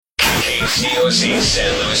KCOC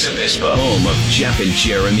San Luis Obispo, home of Jeff and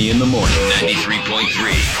Jeremy in the morning. 93.3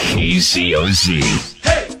 KCOC.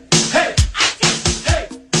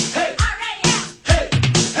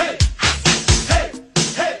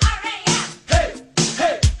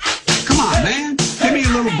 Come on, man. Give me a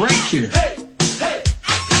little break here.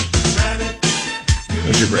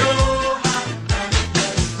 What's your break?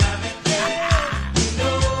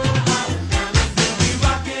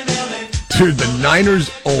 Dude, the Niners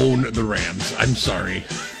own the Rams. I'm sorry.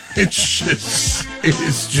 It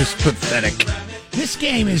is just pathetic. This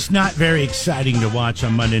game is not very exciting to watch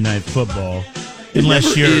on Monday Night Football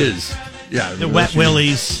unless you're the Wet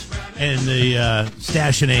Willies and the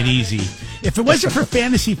Stash It Ain't Easy. If it wasn't for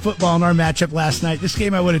fantasy football in our matchup last night, this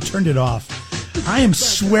game I would have turned it off. I am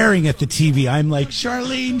swearing at the TV. I'm like,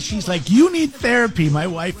 Charlene, she's like, you need therapy. My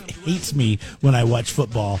wife hates me when I watch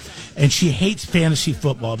football, and she hates fantasy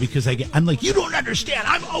football because I'm like, you don't understand.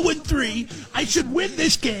 I'm 0-3. I should win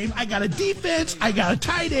this game. I got a defense. I got a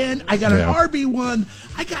tight end. I got an RB1.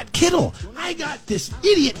 I got Kittle. I got this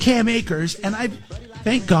idiot Cam Akers, and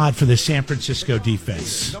thank God for the San Francisco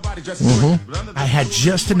defense. Mm-hmm. I had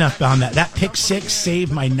just enough on that. That pick six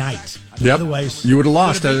saved my night. Yep. Otherwise, you would have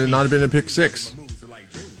lost had it not been a pick six.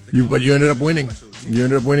 But you ended up winning. You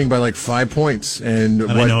ended up winning by like 5 points, and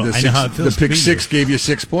the pick six gave you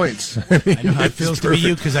 6 points. I know how it feels to be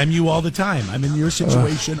you because I'm you all the time. I'm in your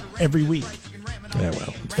situation every week. Yeah,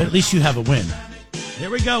 well, but at least you have a win.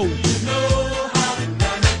 Here we go.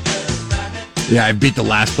 Yeah, I beat the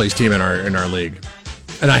last place team in our league,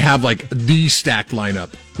 and I have like the stacked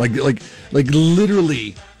lineup. Like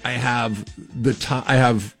literally, I have the top. I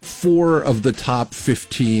have 4 of the top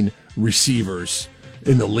 15 receivers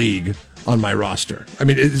in the league on my roster. I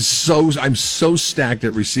mean, I'm so stacked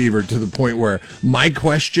at receiver to the point where my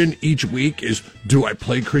question each week is, do I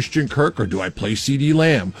play Christian Kirk or do I play CeeDee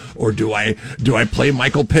Lamb or do I play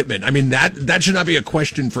Michael Pittman? I mean, that should not be a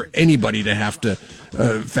question for anybody to have to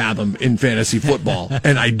fathom in fantasy football,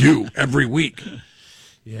 and I do every week.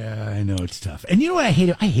 Yeah, I know it's tough. And you know what I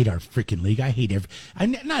hate? I hate our freaking league. I hate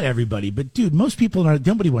not everybody, but dude, most people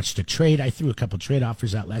nobody wants to trade. I threw a couple trade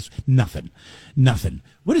offers out last. Nothing.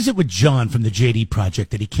 What is it with John from the JD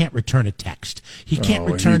Project that he can't return a text? He can't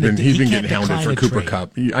return it. He's been getting hounded for Cooper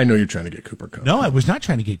Kupp. I know you're trying to get Cooper Kupp. No, I was not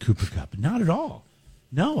trying to get Cooper Kupp. Not at all.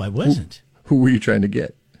 No, I wasn't. Who were you trying to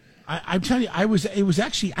get? I'm telling you, it was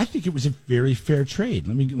actually. I think it was a very fair trade.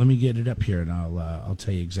 Let me get it up here, and I'll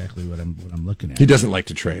tell you exactly what I'm looking at. He doesn't like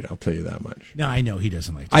to trade. I'll tell you that much. No, I know he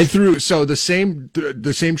doesn't like. I threw the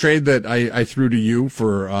same trade that I threw to you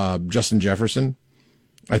for Justin Jefferson.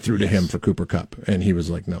 I threw to him for Cooper Kupp, and he was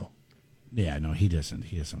like, no. Yeah, no, he doesn't.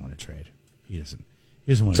 He doesn't want to trade. He doesn't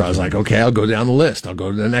want. So I was like, okay, I'll go down the list. I'll go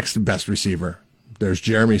to the next best receiver. There's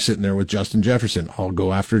Jeremy sitting there with Justin Jefferson. I'll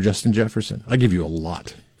go after Justin Jefferson. I'll give you a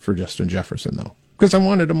lot for Justin Jefferson, though, because I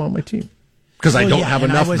wanted him on my team. Because I don't have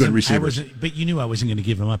enough good receivers. But you knew I wasn't going to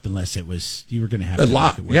give him up unless it was you were going to have a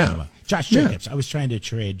lot. Yeah, Josh Jacobs. I was trying to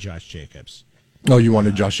trade Josh Jacobs. Oh, you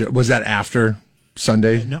wanted Josh? Was that after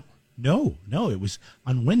Sunday? No. It was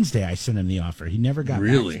on Wednesday. I sent him the offer. He never got back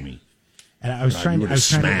to me. And I was trying to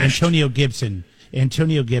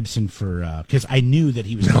Antonio Gibson for because I knew that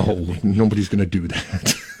he was. No, nobody's going to do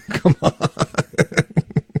that. Come on.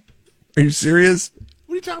 Are you serious?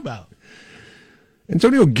 What are you talking about?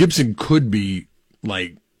 Antonio Gibson could be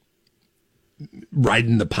like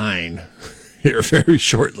riding the pine here very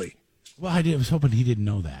shortly. Well, I was hoping he didn't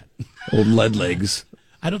know that. Old lead legs.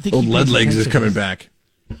 I don't think old lead legs is coming back.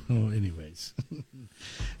 Oh, anyways.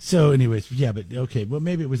 Yeah, but okay. Well,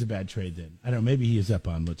 maybe it was a bad trade then. I don't know. Maybe he is up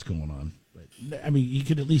on what's going on. But I mean, you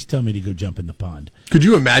could at least tell me to go jump in the pond. Could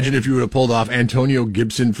you imagine if you would have pulled off Antonio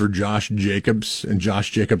Gibson for Josh Jacobs, and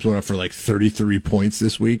Josh Jacobs went up for like 33 points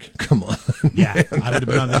this week? Come on. Yeah, I would have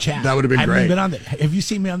been on the chat. That would have been great. Have you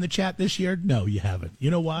seen me on the chat this year? No, you haven't. You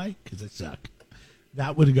know why? Because I suck.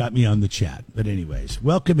 That would have got me on the chat. But anyways,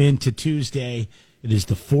 welcome into Tuesday. It is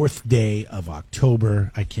the 4th day of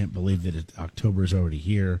October. I can't believe that October is already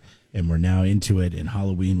here, and we're now into it. And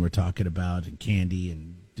Halloween we're talking about, and candy,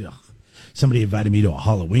 and somebody invited me to a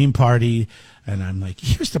Halloween party, and I'm like,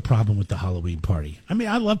 here's the problem with the Halloween party. I mean,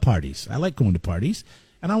 I love parties. I like going to parties,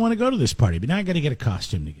 and I want to go to this party, but now I got to get a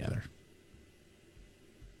costume together.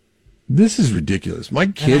 This is ridiculous. My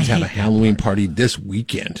kids have a Halloween party this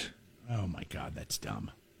weekend. Oh, my God, that's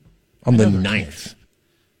dumb. On the 9th.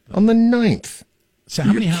 On the 9th. So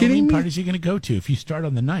how many Halloween parties are you going to go to if you start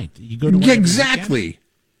on the 9th? You go to one exactly.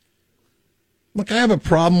 Look, I have a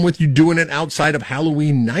problem with you doing it outside of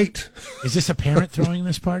Halloween night. Is this a parent throwing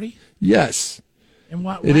this party? Yes. And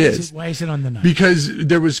why is it on the 9th? Because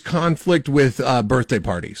there was conflict with birthday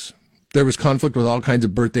parties. There was conflict with all kinds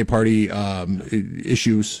of birthday party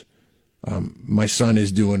issues. My son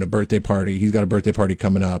is doing a birthday party. He's got a birthday party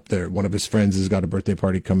coming up. One of his friends has got a birthday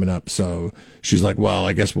party coming up. So she's like, well,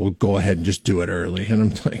 I guess we'll go ahead and just do it early. And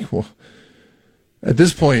I'm like, well, at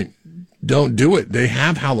this point, don't do it. They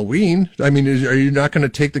have Halloween. I mean, are you not going to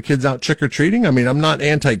take the kids out trick-or-treating? I mean, I'm not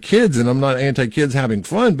anti-kids, and I'm not anti-kids having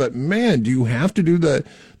fun, but, man, do you have to do the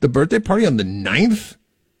birthday party on the 9th?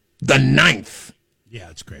 The 9th.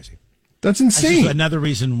 Yeah, it's crazy. That's insane. Another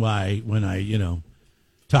reason why when I,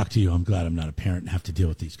 talk to you, I'm glad I'm not a parent and have to deal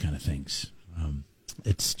with these kind of things.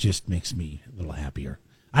 It just makes me a little happier.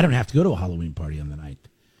 I don't have to go to a Halloween party on the 9th.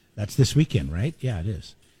 That's this weekend, right? Yeah, it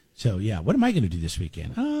is. So, yeah, what am I going to do this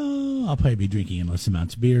weekend? Oh, I'll probably be drinking endless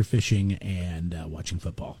amounts of beer, fishing, and watching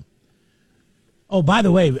football. Oh, by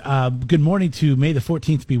the way, good morning to May the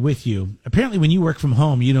 14th be with you. Apparently, when you work from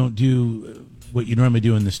home, you don't do what you normally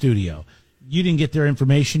do in the studio. You didn't get their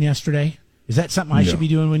information yesterday? Is that something I should be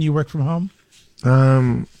doing when you work from home?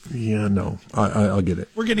 Yeah, no, I'll get it.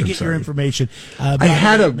 We're going to get your information. I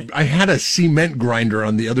had a cement grinder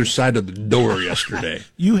on the other side of the door yesterday.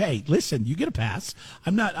 Listen, you get a pass.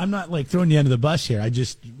 I'm not like throwing you under the bus here. I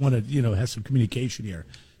just want to, have some communication here.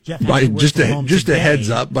 Jeff, just a heads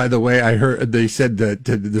up. By the way, I heard they said that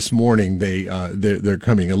this morning they're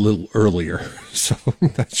coming a little earlier, so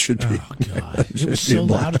that should be. Oh God, it was so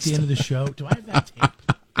loud at the end of the show. Do I have that tape?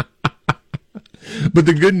 But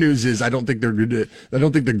the good news is I don't think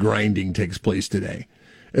the grinding takes place today.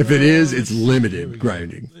 If it is, it's limited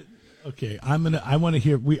grinding. Okay, I want to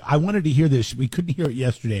hear. I wanted to hear this. We couldn't hear it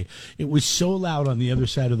yesterday. It was so loud on the other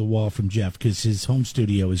side of the wall from Jeff because his home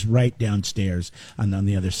studio is right downstairs, and on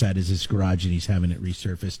the other side is his garage, and he's having it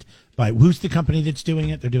resurfaced by who's the company that's doing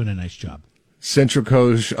it? They're doing a nice job. Central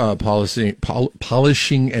Coast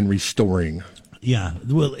polishing and restoring. Yeah,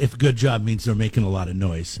 well, if good job means they're making a lot of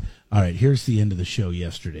noise. All right, here's the end of the show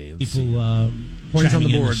yesterday. People points on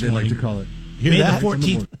the board, they like to call it. May the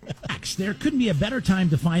 14th. There couldn't be a better time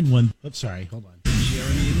to find one. Oh, sorry, hold on.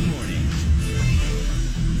 Jeremy in the morning.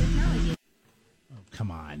 Oh,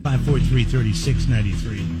 come on.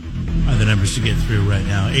 543-3693 are the numbers to get through right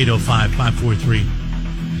now.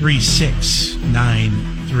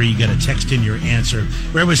 805-543-3693. Got a text in your answer.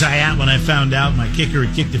 Where was I at when I found out my kicker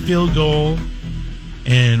had kicked a field goal?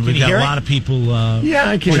 And we've got a lot of people. Yeah,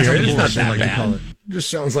 I can hear it. It's not that bad. It just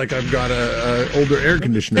sounds like I've got a older air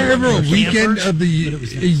conditioner. Ever a weekend of the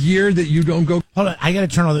year that you don't go? Hold on, I got to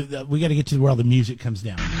turn all we got to get to where all the music comes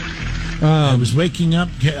down. I was waking up,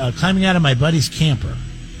 climbing out of my buddy's camper,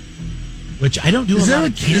 which I don't do. Is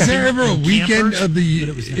there ever a weekend of the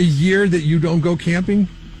year that you don't go camping?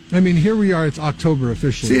 I mean, here we are. It's October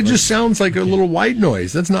officially. See, it just sounds like a little white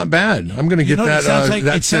noise. That's not bad. I'm going to get that.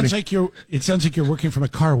 It sounds like you're working from a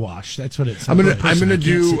car wash. That's what it sounds. I'm going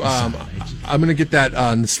to get that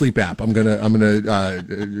on the Sleep app. I'm going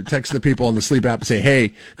to text the people on the Sleep app and say,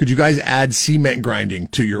 hey, could you guys add cement grinding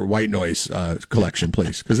to your white noise collection,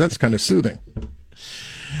 please? Because that's kind of soothing.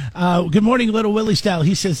 Good morning, Little Willie style.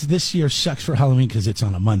 He says this year sucks for Halloween because it's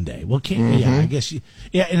on a Monday. Well, I guess.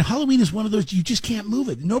 And Halloween is one of those you just can't move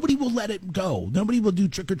it. Nobody will let it go. Nobody will do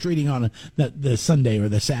trick or treating on the Sunday or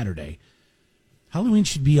the Saturday. Halloween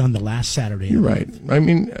should be on the last Saturday. You're right. I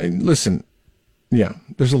mean, listen. Yeah,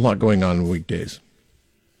 there's a lot going on weekdays.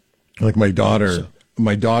 Like my daughter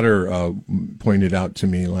pointed out to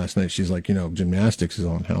me last night. She's like, gymnastics is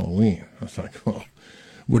on Halloween. I was like, well.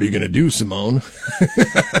 What are you going to do, Simone?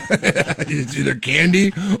 It's either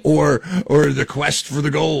candy or the quest for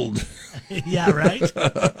the gold. Yeah, right?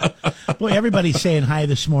 Boy, everybody's saying hi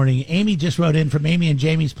this morning. Amy just wrote in from Amy and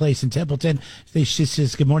Jamie's place in Templeton. She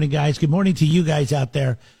says, good morning, guys. Good morning to you guys out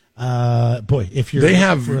there. Boy, if you're... They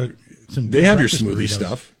have your smoothie burritos.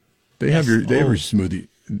 Stuff. They have your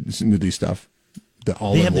smoothie stuff.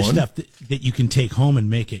 They have the stuff that you can take home and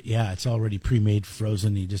make it. Yeah, it's already pre-made,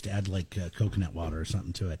 frozen. You just add like coconut water or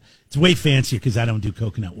something to it. It's way fancier because I don't do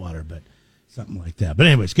coconut water, but something like that. But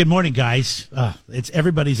anyways, good morning, guys. It's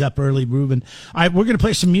everybody's up early, Ruben. All right, we're going to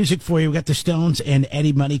play some music for you. We got the Stones and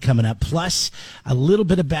Eddie Money coming up, plus a little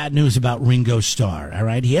bit of bad news about Ringo Starr. All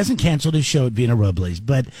right, he hasn't canceled his show at Vina Robles,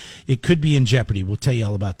 but it could be in jeopardy. We'll tell you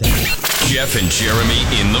all about that. Jeff and Jeremy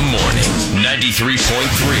in the morning.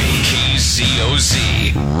 93.3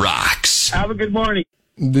 KZOZ rocks. Have a good morning.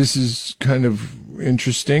 This is kind of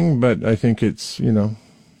interesting, but I think it's,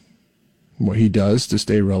 what he does to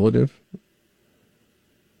stay relative.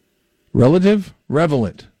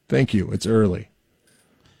 Relevant. Thank you. It's early.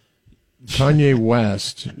 Kanye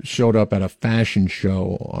West showed up at a fashion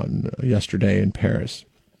show on yesterday in Paris.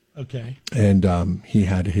 Okay. And he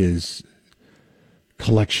had his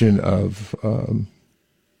collection of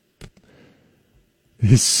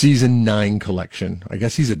his season 9 collection. I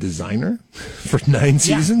guess he's a designer for 9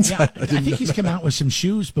 seasons. Yeah. I think he's come out with some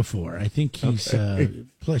shoes before. I think he's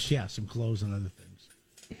plus some clothes and other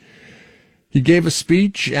things. He gave a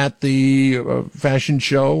speech at the fashion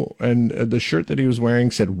show, and the shirt that he was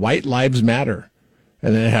wearing said "White Lives Matter,"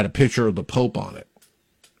 and then it had a picture of the Pope on it.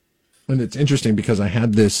 And it's interesting because I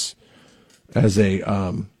had this as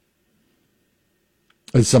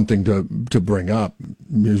as something to bring up.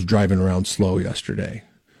 He was driving around slow yesterday,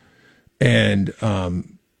 and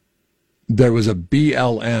there was a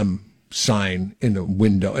BLM sign in the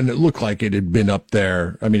window, and it looked like it had been up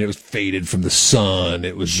there. I mean, it was faded from the sun.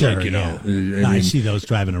 It was I see those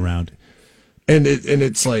driving around, and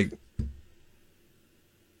it's like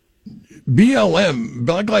BLM,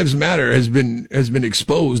 Black Lives Matter, has been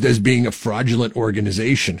exposed as being a fraudulent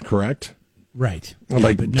organization, correct? Right.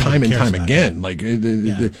 Like time and time again. Like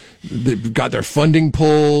they've got their funding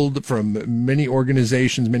pulled from many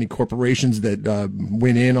organizations, many corporations that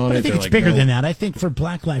went in on it. I think it's bigger than that. I think for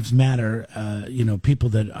Black Lives Matter, people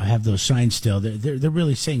that have those signs still, they're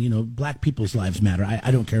really saying, black people's lives matter.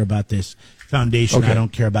 I don't care about this foundation. Okay. I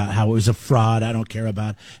don't care about how it was a fraud. I don't care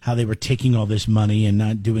about how they were taking all this money and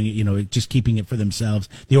not doing it, just keeping it for themselves.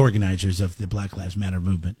 The organizers of the Black Lives Matter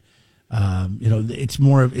movement. It's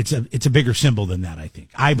more of it's a bigger symbol than that. I think.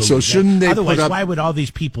 I believe. So shouldn't they? Otherwise, why would all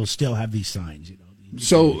these people still have these signs?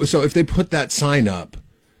 So if they put that sign up,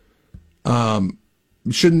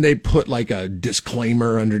 shouldn't they put like a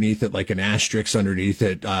disclaimer underneath it, like an asterisk underneath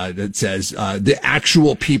it that says the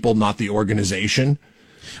actual people, not the organization?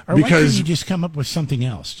 Or why can't you just come up with something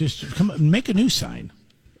else? Just make a new sign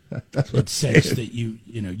that says that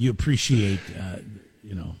you appreciate.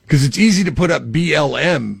 Because it's easy to put up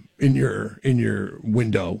BLM in your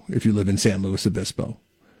window if you live in San Luis Obispo,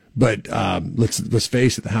 but let's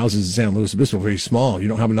face it, the houses in San Luis Obispo are very small. You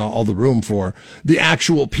don't have all the room for the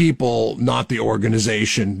actual people, not the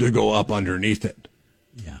organization, to go up underneath it.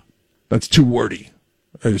 Yeah, that's too wordy,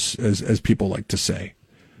 as people like to say.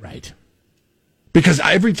 Right. Because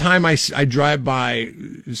every time I drive by,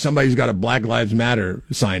 somebody's got a Black Lives Matter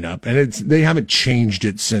sign up, and they haven't changed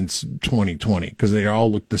it since 2020 because they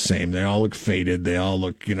all look the same. They all look faded. They all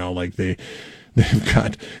look, like they've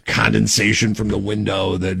got condensation from the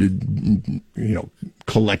window that,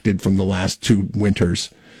 collected from the last 2 winters.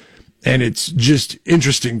 And it's just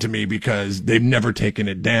interesting to me because they've never taken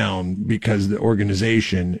it down because the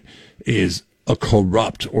organization is a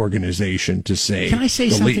corrupt organization, to say. Can I say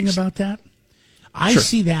something about that? I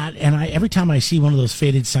see that, and every time I see one of those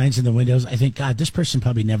faded signs in the windows, I think, God, this person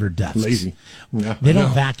probably never dusts. Lazy. Yeah, they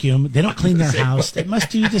don't vacuum. They don't clean their house. It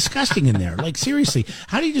must be disgusting in there. Like, seriously,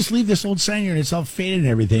 how do you just leave this old sign here and it's all faded and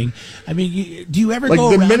everything? I mean, do you ever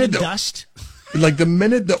go around and dust? Like the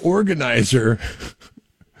minute the organizer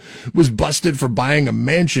was busted for buying a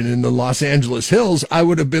mansion in the Los Angeles Hills, I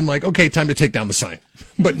would have been like, okay, time to take down the sign.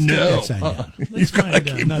 But no. Let's find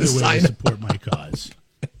another way to support my cause.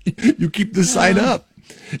 You keep the sign up.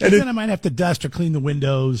 And then I might have to dust or clean the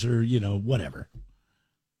windows or, whatever.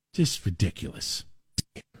 Just ridiculous.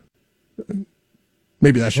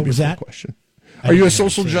 Maybe that should be the question. Are you a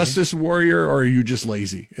social justice warrior, or are you just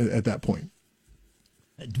lazy at that point?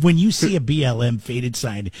 When you see a BLM faded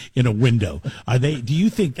sign in a window, do you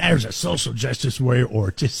think there's a social justice warrior or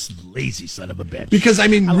just lazy son of a bitch? Because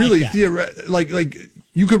really, like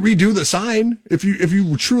you could redo the sign if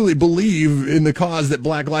you truly believe in the cause that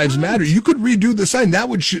Black Lives Matter. You could redo the sign. That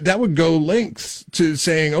would go lengths to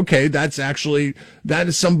saying, okay, that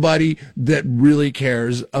is somebody that really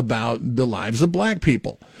cares about the lives of black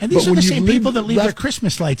people. And these are the same people that leave their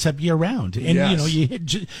Christmas lights up year round. And you hit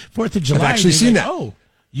 4th of July. I've actually seen that. Oh,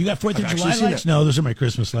 you got 4th of July lights? No, those are my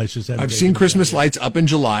Christmas lights. I've seen Christmas lights up in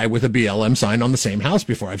July with a BLM sign on the same house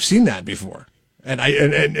before. I've seen that before. And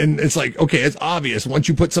it's like, okay, it's obvious. Once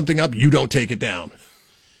you put something up, you don't take it down.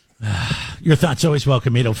 Your thoughts always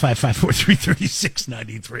welcome.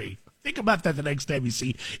 805-543-3693. Think about that the next time you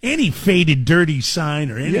see any faded, dirty sign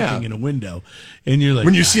or anything in a window. And you're like,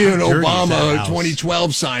 when you see an Obama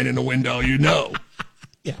 2012 sign in a window, you know.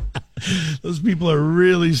 Yeah. Those people are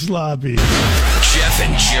really sloppy. Jeff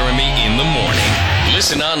and Jeremy in the morning.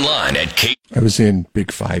 Listen online at K. I was in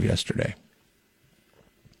Big 5 yesterday.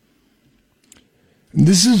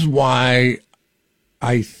 This is why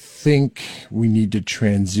I think we need to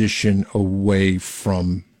transition away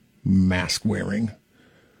from mask wearing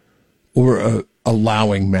or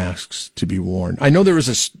allowing masks to be worn. I know there was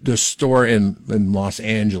a store in Los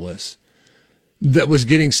Angeles that was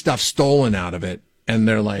getting stuff stolen out of it, and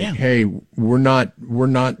they're like, "Hey, we're not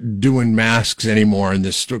doing masks anymore in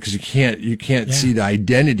this store because you can't see the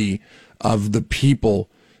identity of the people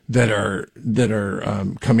that are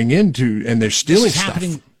coming into, and they're stealing this is stuff.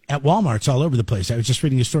 Happening at Walmarts all over the place. I was just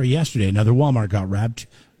reading a story yesterday. Another Walmart got robbed.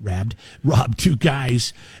 2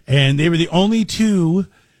 guys, and they were the only 2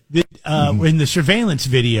 that in the surveillance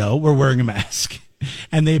video were wearing a mask.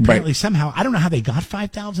 And they apparently somehow, I don't know how they got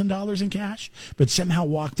 $5,000 in cash, but somehow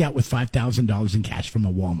walked out with $5,000 in cash from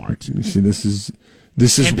a Walmart. You see, this is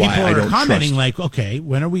and why I don't people are commenting trust. like, okay,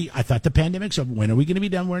 I thought the pandemic's over. When are we going to be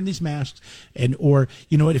done wearing these masks? Or,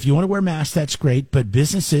 you know what, if you want to wear masks, that's great. But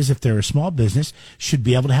businesses, if they're a small business, should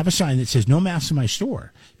be able to have a sign that says no masks in my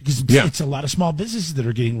store. Because it's a lot of small businesses that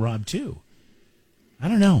are getting robbed too. I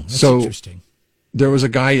don't know. That's interesting. There was a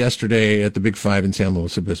guy yesterday at the Big Five in San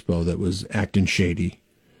Luis Obispo that was acting shady.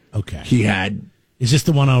 Okay. Is this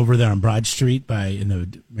the one over there on Broad Street in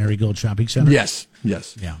the Marigold Shopping Center? Yes.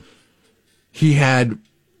 Yeah. He had,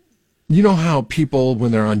 you know how people,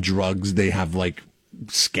 when they're on drugs, they have like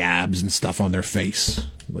scabs and stuff on their face?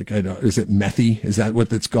 Like, is it methy? Is that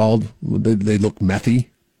what it's called? They look methy?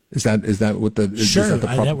 Is that what the... Sure, is that,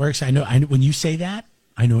 that works. I know. When you say that,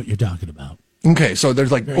 I know what you're talking about. Okay, so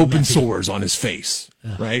there's like open sores on his face,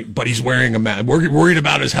 right? But he's wearing a mask. We're worried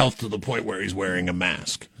about his health to the point where he's wearing a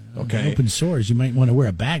mask. Okay. Open sores, you might want to wear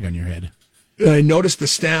a bag on your head. I noticed the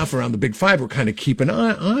staff around the Big Five were kind of keeping an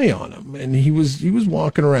eye on him, and he was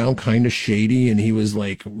walking around kind of shady, and he was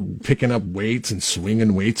like picking up weights and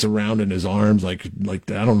swinging weights around in his arms, like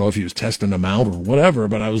I don't know if he was testing them out or whatever,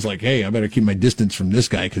 but I was like, hey, I better keep my distance from this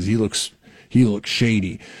guy because he looks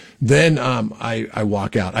shady. Then I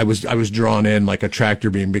walk out. I was drawn in like a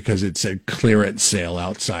tractor beam because it said clearance sale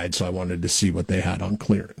outside, so I wanted to see what they had on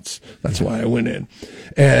clearance. That's why I went in,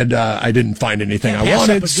 and I didn't find anything I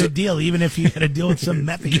wanted. Up a good deal, even if you had to deal with some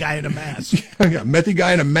methy guy in a mask. I got a methy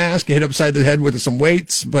guy in a mask, hit upside the head with some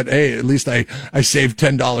weights, but hey, at least I saved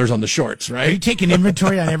 $10 on the shorts, right? Are you taking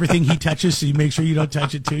inventory on everything he touches, so you make sure you don't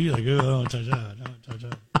touch it too? You're like, oh, don't touch that, don't touch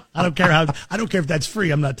that. I don't care if that's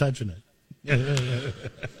free. I'm not touching it.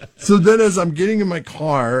 So then, as I'm getting in my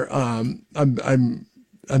car, I'm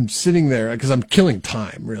sitting there because I'm killing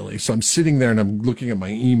time, really. So I'm sitting there and I'm looking at my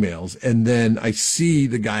emails, and then I see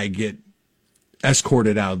the guy get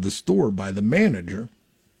escorted out of the store by the manager,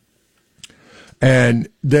 and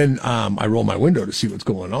then I roll my window to see what's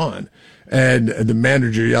going on, and the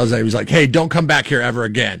manager yells at him. He's like, "Hey, don't come back here ever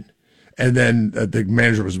again." And then the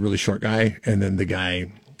manager was a really short guy, and then the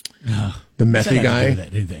guy. The methy guy.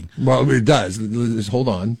 Well, it does. Hold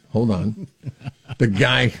on. The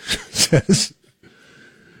guy says,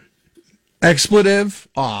 expletive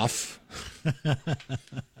off,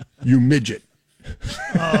 you midget.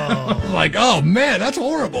 I'm like, oh, man, that's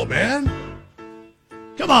horrible, man.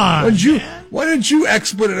 Come on. Why didn't you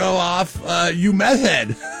expletive off, you meth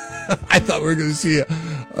head? I thought we were going to see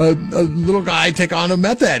a little guy take on a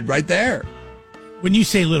meth head right there. When you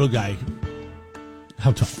say little guy,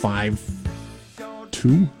 how tall?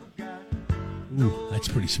 5'2". Ooh, that's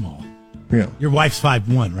pretty small. Yeah. Your wife's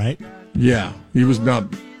 5'1", right? Yeah. He was not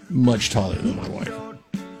much taller than my wife.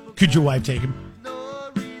 Could your wife take him?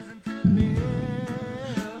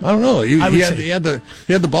 I don't know. He had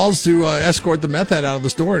the balls to escort the meth head out of the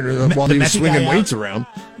store while he was swinging weights around.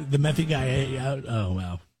 The methy guy out. Oh,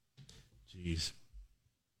 wow. Jeez.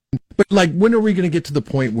 But like, when are we going to get to the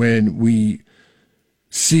point when we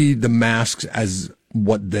see the masks as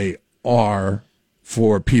what they are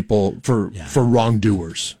for people, for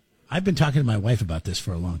wrongdoers? I've been talking to my wife about this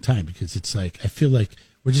for a long time because it's like, I feel like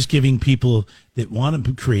we're just giving people that want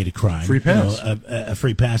to create a crime free pass, a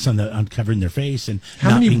free pass on covering their face and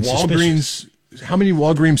how not many being suspicious. How many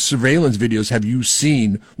Walgreens surveillance videos have you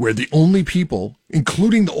seen where the only people,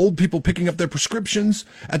 including the old people picking up their prescriptions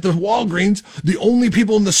at the Walgreens, the only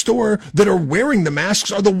people in the store that are wearing the masks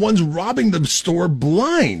are the ones robbing the store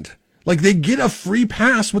blind? Like, they get a free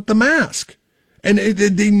pass with the mask. And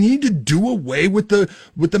they need to do away with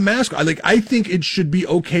the mask. I think it should be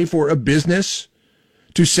okay for a business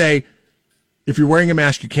to say, if you're wearing a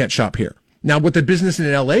mask, you can't shop here. Now, what the business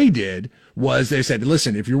in LA did was they said,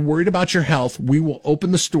 listen, if you're worried about your health, we will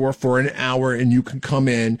open the store for an hour and you can come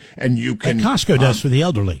in and you can. Like Costco does for the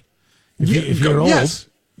elderly. If you're old, yes,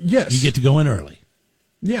 you get to go in early.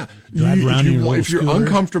 Yeah. Drive around if you're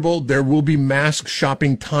uncomfortable, there will be mask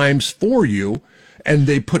shopping times for you. And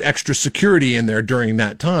they put extra security in there during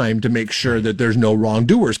that time to make sure that there's no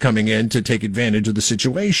wrongdoers coming in to take advantage of the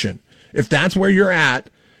situation. If that's where you're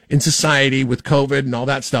at in society with COVID and all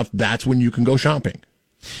that stuff, that's when you can go shopping.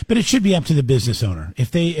 But it should be up to the business owner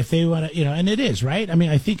if they want to, and it is, right? I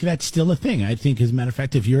mean, I think that's still a thing. I think, as a matter of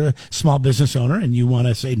fact, if you're a small business owner and you want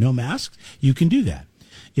to say no masks, you can do that.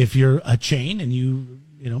 If you're a chain and you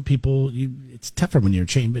people, it's tougher when you're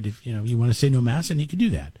chained, but if, you want to say no mask, then you can do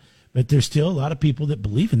that. But there's still a lot of people that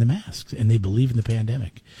believe in the masks, and they believe in the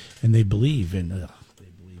pandemic, and they believe in, they believe.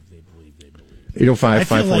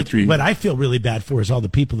 805-543. What I feel really bad for is all the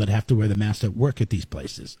people that have to wear the mask at work at these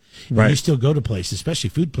places. Right. And you still go to places, especially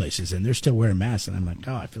food places, and they're still wearing masks, and I'm like,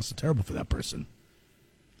 I feel so terrible for that person.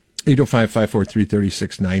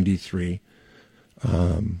 805-543-3693.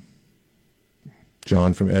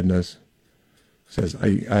 John from Edna's says,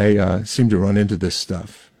 I seem to run into this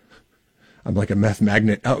stuff. I'm like a meth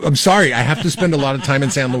magnet. Oh, I'm sorry. I have to spend a lot of time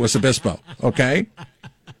in San Luis Obispo. Okay.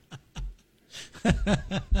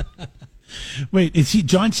 Wait, is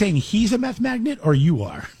John saying he's a meth magnet or you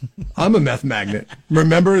are? I'm a meth magnet.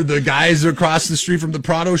 Remember the guys across the street from the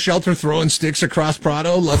Prado shelter throwing sticks across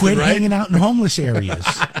Prado left and right? Quit hanging out in homeless areas.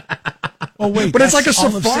 Oh, wait. But it's like a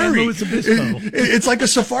safari. It's like a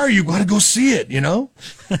safari. You got to go see it,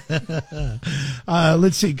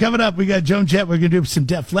 Let's see. Coming up, we got Joan Jett. We're going to do some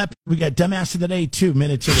Def Leppard. We got Dumbass of the Day, 2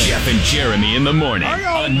 minutes away. Jeff and Jeremy in the morning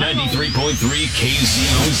on 93.3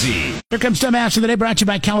 KZOZ. Here comes Dumbass of the Day, brought to you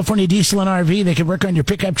by California Diesel and RV. They can work on your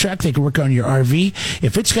pickup truck. They can work on your RV.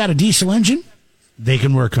 If it's got a diesel engine, they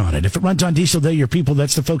can work on it. If it runs on diesel, they're your people.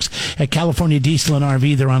 That's the folks at California Diesel and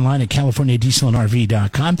RV. They're online at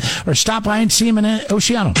CaliforniaDieselAndRV.com or stop by and see them in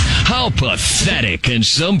Oceano. How pathetic can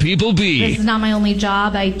some people be? This is not my only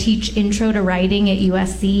job. I teach intro to writing at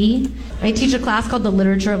USC. I teach a class called the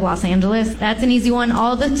Literature of Los Angeles. That's an easy one.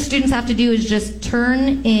 All the students have to do is just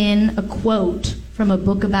turn in a quote from a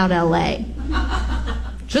book about LA.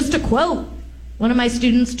 Just a quote. One of my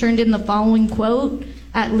students turned in the following quote.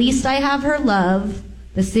 At least I have her love,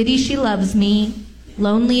 the city she loves me,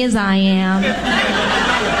 lonely as I am,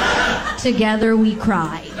 together we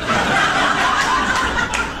cry.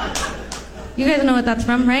 You guys know what that's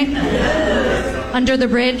from, right? Under the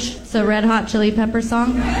Bridge, it's a Red Hot Chili Pepper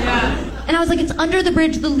song. Yeah. And I was like, it's Under the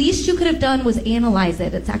Bridge. The least you could have done was analyze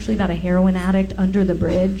it. It's actually about a heroin addict under the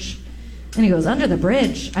bridge. And he goes, Under the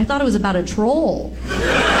Bridge? I thought it was about a troll.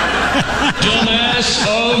 Dumbass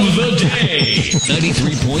of the Day.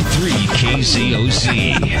 93.3 KZOZ.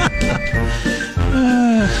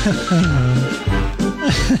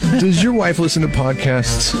 Does your wife listen to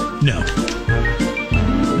podcasts? No.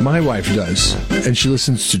 My wife does, and she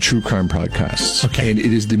listens to true crime podcasts. Okay. And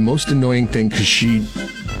it is the most annoying thing because she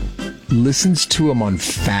listens to them on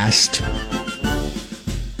fast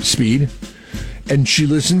speed, and she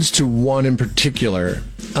listens to one in particular.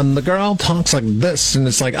 And the girl talks like this, and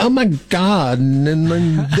it's like, oh my God! And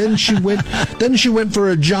then she went for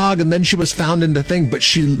a jog, and then she was found in the thing. But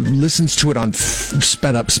she listens to it on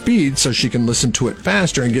sped up speed, so she can listen to it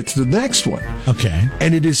faster and get to the next one. Okay.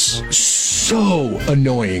 And it is so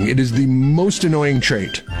annoying. It is the most annoying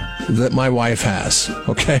trait that my wife has.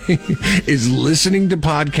 Okay, is listening to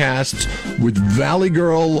podcasts with Valley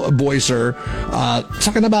Girl voicer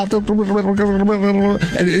talking about the,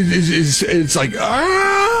 and it's like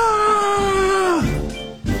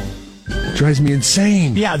drives me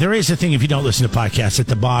insane. Yeah, there is a thing if you don't listen to podcasts at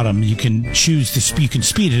the bottom, you can choose to you can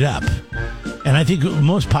speed it up. And I think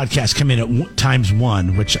most podcasts come in at times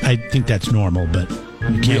 1, which I think that's normal, but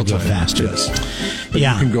you can't go faster. Yes. But you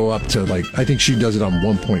can go up to I think she does it on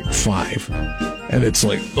 1.5. And it's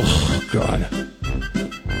like, oh, God.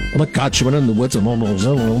 Oh, my God, she went in the woods.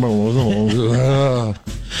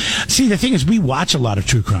 See, the thing is, we watch a lot of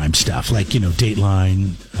true crime stuff, like, Dateline,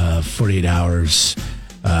 48 Hours,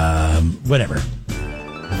 whatever.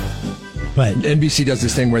 But NBC does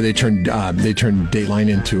this thing where they turn Dateline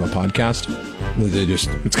into a podcast.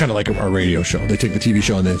 It's kind of like our radio show. They take the TV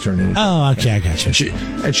show and they turn it into. Oh, okay, I got you.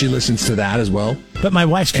 And she listens to that as well. But my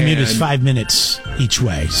wife's commute is 5 minutes each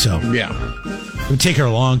way, so yeah, it would take her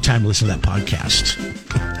a long time to listen to that podcast.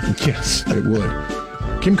 Yes, it would.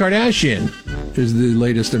 Kim Kardashian is the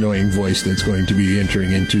latest annoying voice that's going to be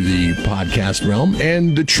entering into the podcast realm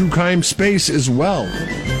and the true crime space as well.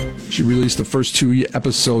 She released the first 2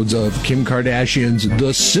 episodes of Kim Kardashian's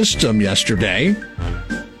The System yesterday.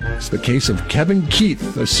 It's the case of Kevin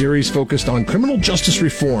Keith, a series focused on criminal justice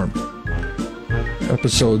reform.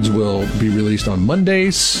 Episodes will be released on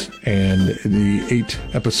Mondays, and the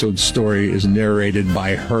 8-episode story is narrated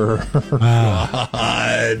by her.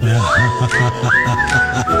 God.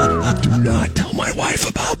 Do not tell my wife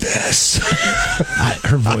about this.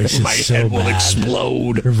 Her voice is my so head bad. will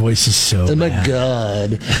explode. Her voice is so Oh, my bad. God.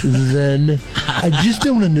 Then I just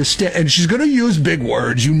don't understand. And she's going to use big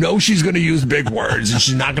words. She's going to use big words, and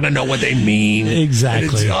she's not going to know what they mean.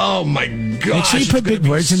 Exactly. Oh, my God. Make sure you put big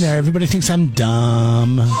words in there. Everybody thinks I'm dumb.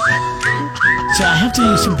 So I have to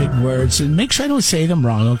use some big words and make sure I don't say them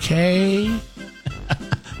wrong, okay?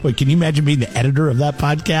 Wait, can you imagine being the editor of that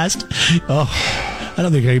podcast? Oh, I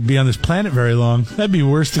don't think I could be on this planet very long. That'd be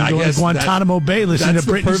worse than going to Guantanamo Bay listening to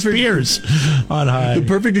Britney Spears on high. The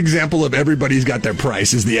perfect example of everybody's got their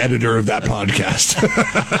price is the editor of that podcast.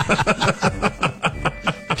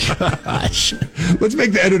 Gosh. Let's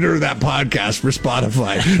make the editor of that podcast for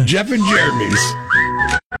Spotify. Jeff and Jeremy's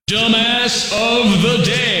Dumbass of the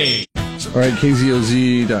Day. All right,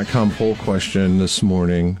 KZOZ.com poll question this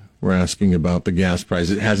morning. We're asking about the gas price.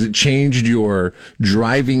 Has it changed your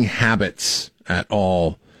driving habits at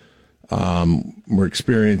all? We're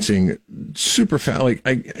experiencing super fast. Like,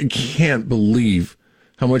 I can't believe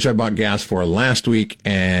how much I bought gas for last week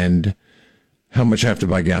and how much I have to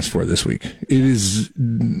buy gas for this week.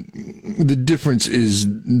 The difference is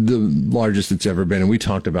the largest it's ever been. And we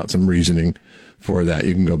talked about some reasoning for that.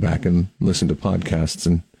 You can go back and listen to podcasts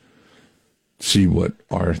and see what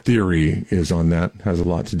our theory is on that. It has a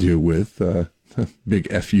lot to do with big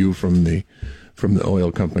FU from the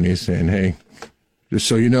oil companies saying, hey, just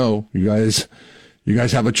so you know, you guys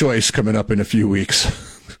have a choice coming up in a few weeks.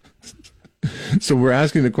 So we're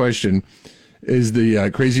asking the question, is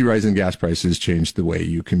the crazy rise in gas prices changed the way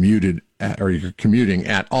you commuted or you're commuting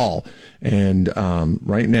at all? And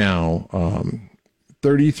right now,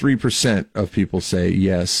 33% of people say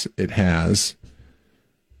yes, it has.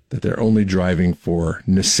 That they're only driving for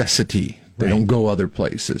necessity. They don't go other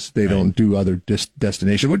places. They don't do other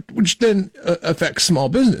destinations, which then affects small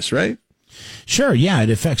business, right? Sure, yeah, it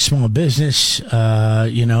affects small business. I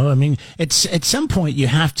mean, it's at some point you're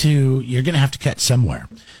going to have to cut somewhere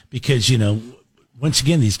because, once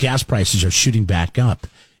again, these gas prices are shooting back up.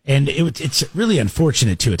 And it's really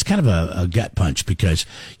unfortunate, too. It's kind of a gut punch because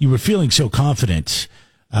you were feeling so confident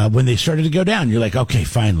when they started to go down. You're like, okay,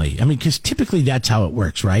 finally. I mean, because typically that's how it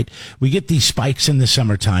works, right? We get these spikes in the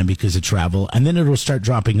summertime because of travel, and then it'll start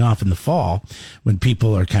dropping off in the fall when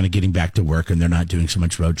people are kind of getting back to work and they're not doing so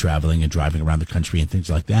much road traveling and driving around the country and things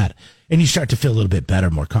like that. And you start to feel a little bit better,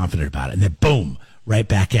 more confident about it. And then boom, right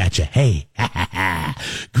back at you. Hey,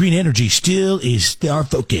 green energy still is our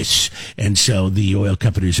focus. And so the oil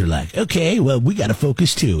companies are like, okay, well, we got to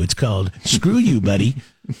focus too. It's called screw you, buddy.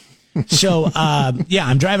 So,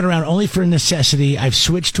 I'm driving around only for necessity. I've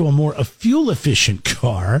switched to a more fuel-efficient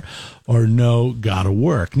car or gotta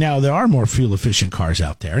work. Now, there are more fuel-efficient cars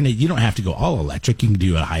out there, and you don't have to go all electric. You can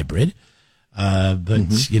do a hybrid.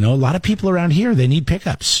 But a lot of people around here, they need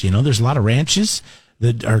pickups. There's a lot of ranches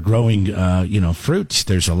that are growing, fruits.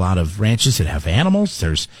 There's a lot of ranches that have animals.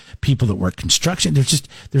 There's people that work construction.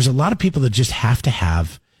 There's a lot of people that just have to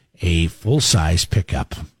have a full-size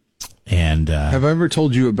pickup. And have I ever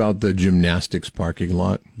told you about the gymnastics parking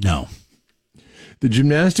lot? No. The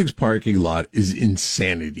gymnastics parking lot is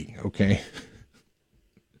insanity, okay?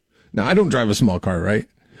 Now, I don't drive a small car, right?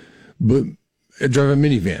 But I drive a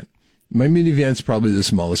minivan. My minivan's probably the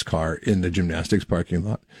smallest car in the gymnastics parking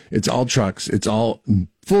lot. It's all trucks. It's all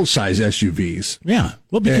full-size SUVs. Yeah.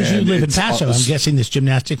 Well, because you live in Paso, I'm guessing this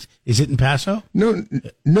gymnastics, is it in Paso? No.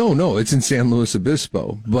 It's in San Luis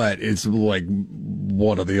Obispo, but it's like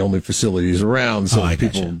one of the only facilities around. So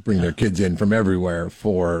people bring their kids in from everywhere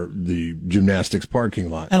for the gymnastics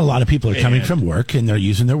parking lot. And a lot of people are coming from work and they're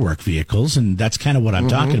using their work vehicles. And that's kind of what I'm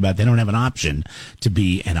talking about. They don't have an option to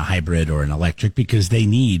be in a hybrid or an electric because they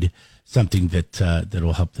need something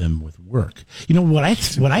that'll help them with work. What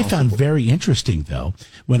I found very interesting though,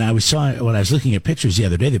 when I was looking at pictures the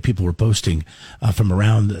other day that people were posting from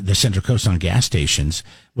around the Central Coast on gas stations,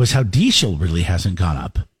 was how diesel really hasn't gone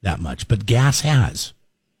up that much, but gas has.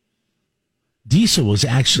 Diesel was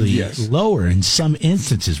actually lower in some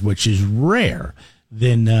instances, which is rare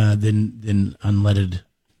than unleaded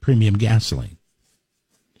premium gasoline.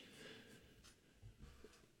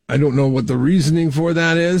 I don't know what the reasoning for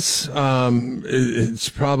that is. It's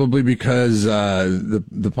probably because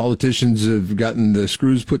the politicians have gotten the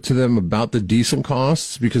screws put to them about the diesel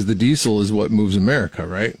costs, because the diesel is what moves America,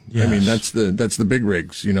 right? Yes. I mean, that's the big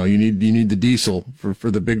rigs. You need the diesel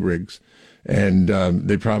for the big rigs, and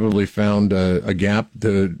they probably found a gap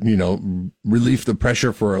to relieve the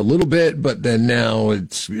pressure for a little bit, but then now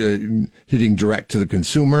it's hitting direct to the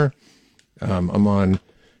consumer. I'm on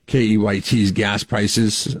KEYT's gas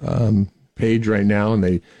prices page right now,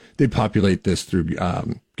 and they populate this through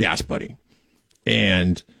Gas Buddy.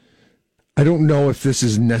 And I don't know if this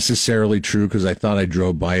is necessarily true, because I thought I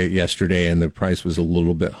drove by it yesterday and the price was a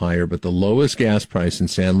little bit higher, but the lowest gas price in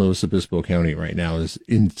San Luis Obispo County right now is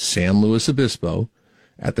in San Luis Obispo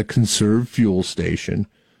at the Conserve Fuel Station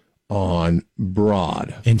on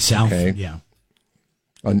Broad. In South, yeah.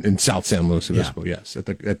 In South San Luis Obispo, yes, at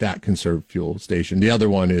that Conserve Fuel Station. The other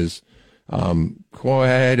one is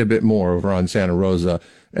quite a bit more over on Santa Rosa,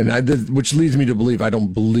 which leads me to believe I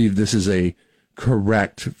don't believe this is a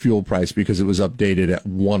correct fuel price because it was updated at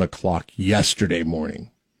 1:00 yesterday morning.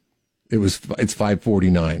 It's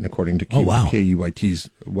 $5.49 according to KUIT's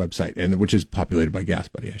website, and which is populated by Gas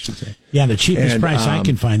Buddy, I should say. Yeah, the cheapest price I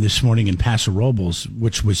can find this morning in Paso Robles,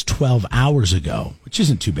 which was 12 hours ago, which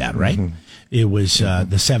isn't too bad, right? Mm-hmm. It was the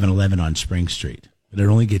 7-Eleven on Spring Street, but it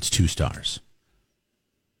only gets 2 stars.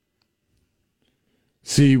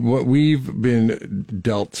 See, what we've been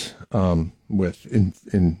dealt with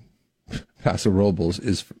in Paso Robles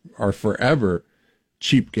is our forever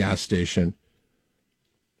cheap gas station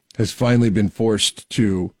has finally been forced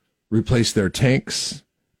to replace their tanks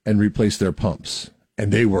and replace their pumps.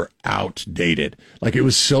 And they were outdated. Like, it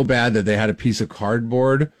was so bad that they had a piece of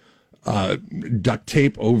cardboard duct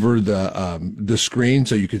tape over the screen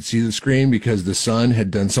so you could see the screen because the sun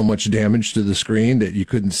had done so much damage to the screen that you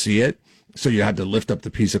couldn't see it. So you had to lift up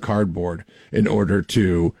the piece of cardboard in order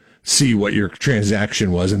to see what your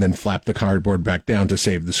transaction was and then flap the cardboard back down to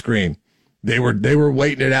save the screen. They were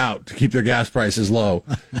waiting it out to keep their gas prices low,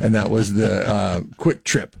 and that was the Quick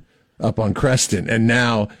Trip up on Creston. And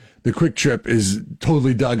now the Quick Trip is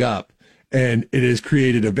totally dug up, and it has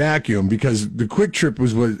created a vacuum because the Quick Trip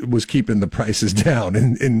was keeping the prices down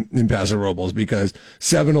in Paso Robles because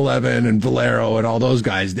 7-Eleven and Valero and all those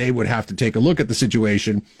guys, they would have to take a look at the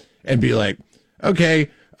situation and be like, okay,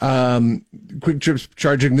 Quick Trip's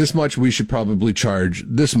charging this much, we should probably charge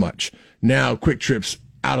this much. Now Quick Trip's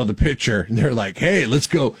out of the picture, and they're like, hey, let's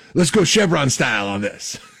go Chevron style on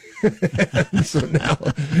this. So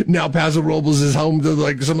now Paso Robles is home to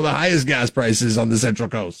like some of the highest gas prices on the Central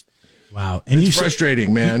Coast. Wow. And it's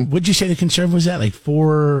frustrating, man. Would you say the conservative was at like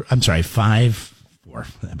 4? I'm sorry, 5. 4.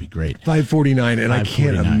 That'd be great. $5.49, and I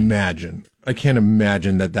can't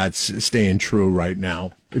imagine that that's staying true right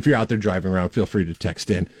now. If you're out there driving around, feel free to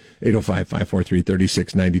text in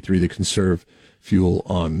 805-543-3693 to conserve fuel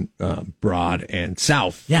on Broad and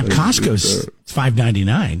South. Yeah, Costco's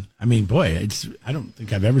 $5.99. I mean, boy, I don't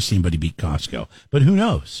think I've ever seen anybody beat Costco. But who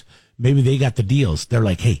knows? Maybe they got the deals. They're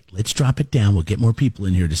like, hey, let's drop it down. We'll get more people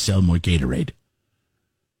in here to sell more Gatorade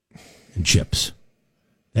and chips.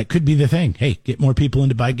 That could be the thing. Hey, get more people in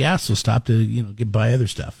to buy gas. They'll stop to buy other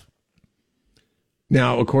stuff.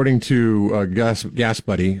 Now, according to Gas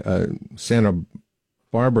Buddy, Santa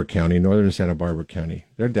Barbara County, northern Santa Barbara County,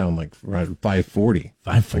 they're down like around $5.40.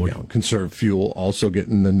 $5.40. Conserve fuel also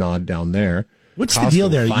getting the nod down there. What's Costco, the deal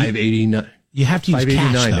there? $5.89. You have to use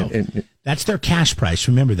cash, though. That's their cash price.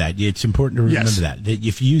 Remember that. It's important to remember that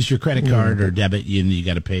if you use your credit card or debit, you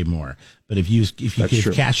got to pay more. But if you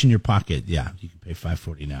have cash in your pocket, you can pay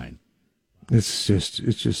 $5.49. It's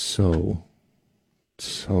just so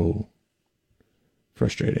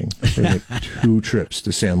frustrating. They make 2 trips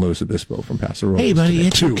to San Luis Obispo from Paso Robles. Hey, buddy,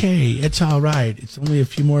 it's okay. It's all right. It's only a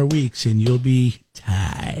few more weeks, and you'll be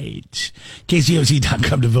tight.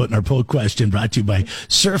 KZOZ.com to vote in our poll question, brought to you by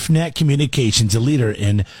SurfNet Communications, a leader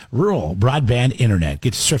in rural broadband internet.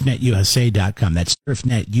 Get to surfnetusa.com. That's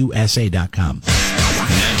surfnetusa.com.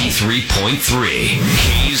 93.3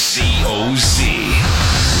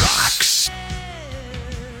 KZOZ rocks.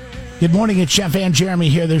 Good morning, it's Jeff and Jeremy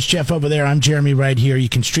here. There's Jeff over there. I'm Jeremy right here. You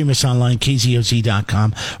can stream us online,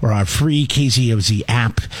 KZOZ.com, or our free KZOZ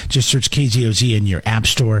app. Just search KZOZ in your app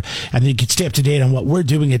store, and then you can stay up to date on what we're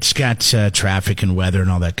doing. It's got traffic and weather and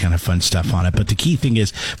all that kind of fun stuff on it. But the key thing is,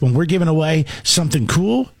 when we're giving away something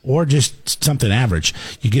cool or just something average,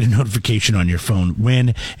 you get a notification on your phone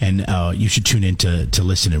when, and you should tune in to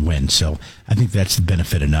listen and win. So I think that's the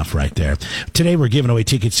benefit enough right there. Today we're giving away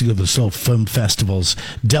tickets to go to the Soul Film Festival's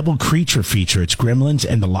Double Creature feature. It's Gremlins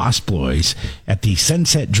and the Lost Boys at the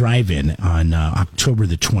Sunset Drive-In on October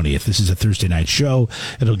the 20th. This is a Thursday night show.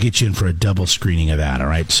 It'll get you in for a double screening of that, all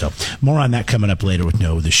right? So more on that coming up later with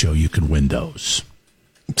Know the Show. You can win those.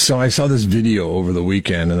 So I saw this video over the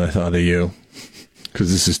weekend, and I thought of you,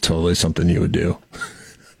 because this is totally something you would do.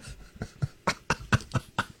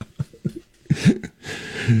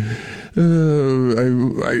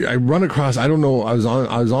 I run across, I don't know, I was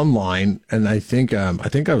online, and I think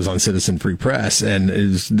I was on Citizen Free Press, and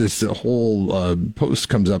this whole post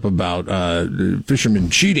comes up about fishermen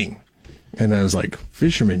cheating, and I was like,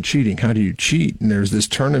 fishermen cheating? How do you cheat? And there's this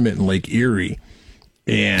tournament in Lake Erie,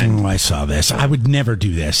 and I saw this. I would never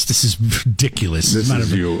do this. This is ridiculous.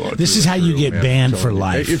 This is how you get banned for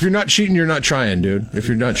life. If you're not cheating, you're not trying, dude. If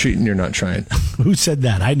you're not cheating, you're not trying. Who said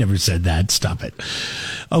that? I never said that. Stop it.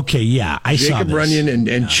 Okay, yeah, I saw this. Jacob Runyon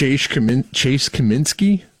and Chase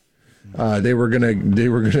Kaminsky. They were gonna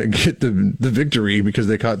get the victory because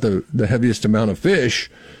they caught the heaviest amount of fish,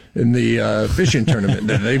 in the fishing tournament.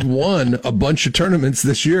 They've won a bunch of tournaments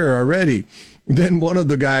this year already. Then one of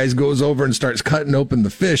the guys goes over and starts cutting open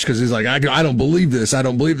the fish because he's like, I don't believe this. I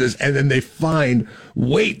don't believe this. And then they find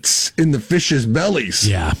weights in the fish's bellies.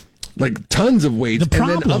 Yeah. Like tons of weights. And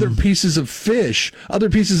then other pieces of fish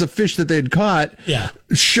that they'd caught,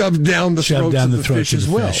 shoved down the throats of the fish as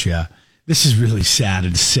well. Yeah. This is really sad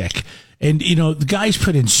and sick. And, the guys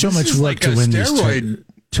put in so much work to win this tournament.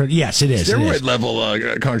 Yes, it is. Steroid level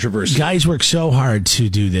controversy. Guys work so hard to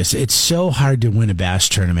do this. It's so hard to win a bass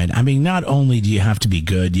tournament. I mean, not only do you have to be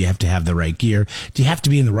good, you have to have the right gear. You have to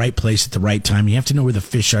be in the right place at the right time. You have to know where the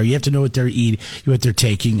fish are. You have to know what they're eating, what they're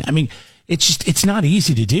taking. I mean, it's not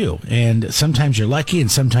easy to do. And sometimes you're lucky and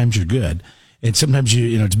sometimes you're good. And sometimes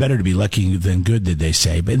it's better to be lucky than good, did they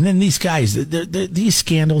say? But then these guys, these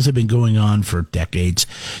scandals have been going on for decades.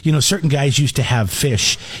 Certain guys used to have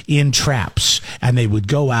fish in traps, and they would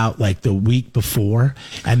go out like the week before,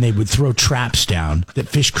 and they would throw traps down that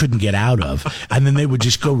fish couldn't get out of, and then they would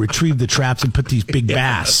just go retrieve the traps and put these big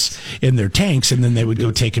bass in their tanks, and then they would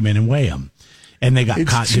go take them in and weigh them. And they got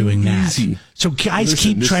caught doing that. So guys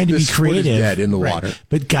keep trying to be creative. Dead in the water.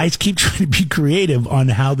 But guys keep trying to be creative on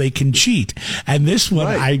how they can cheat. And this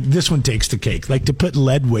one, this one takes the cake. Like to put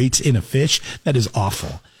lead weights in a fish, that is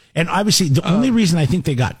awful. And obviously, the only reason I think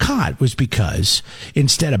they got caught was because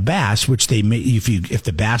instead of bass, which they may, if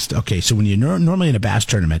the bass, okay, so when you're normally in a bass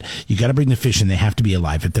tournament, you got to bring the fish in, they have to be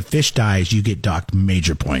alive. If the fish dies, you get docked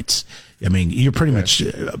major points. I mean, you're pretty much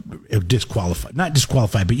disqualified. Not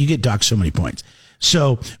disqualified, but you get docked so many points.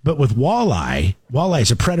 So, but with walleye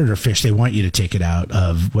is a predator fish. They want you to take it out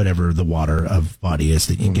of whatever the water of body is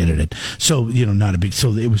that you get it in. So, not a big,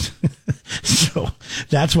 so it was, so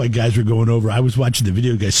that's why guys were going over. I was watching the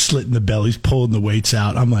video, guys slitting the bellies, pulling the weights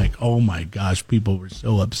out. I'm like, oh my gosh, people were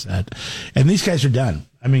so upset. And these guys are done.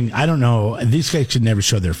 I mean, I don't know. These guys should never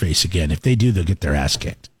show their face again. If they do, they'll get their ass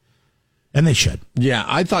kicked. And they should. Yeah,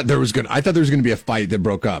 I thought there was going to be a fight that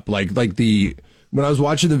broke up. When I was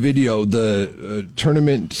watching the video, the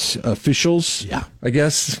tournament officials, I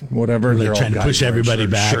guess, whatever, they're trying to push everybody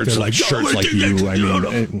back. Shirts, they're like shirts like you. I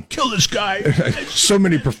mean, kill this guy. So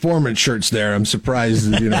many performance shirts there. I'm surprised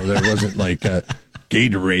that, there wasn't like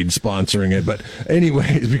Gatorade sponsoring it. But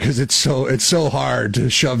anyways, because it's so hard to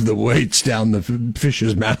shove the weights down the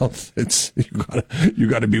fish's mouth. You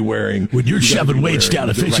got to be wearing. When you're shoving weights down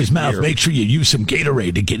a fish's mouth, make sure you use some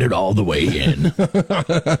Gatorade to get it all the way in.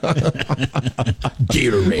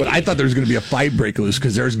 Gatorade. But I thought there was going to be a fight break loose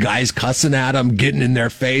because there's guys cussing at them, getting in their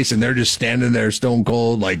face, and they're just standing there stone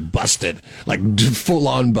cold, like busted, like full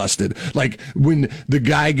on busted. Like when the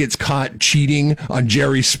guy gets caught cheating on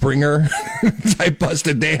Jerry Springer, type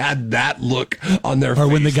busted. They had that look on their face. Or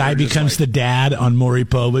when the guy becomes the dad on Maury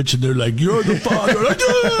Povich, and they're like, "You're the father."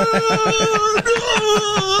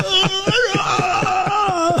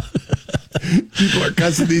 People are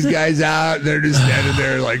cussing these guys out. They're just standing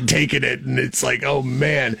there like taking it, and it's like, oh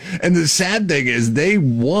man. And the sad thing is, they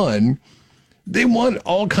won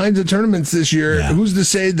all kinds of tournaments this year. Yeah. Who's to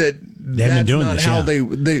say that they've been doing this? How they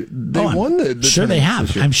won the sure they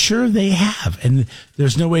have. I'm sure they have, and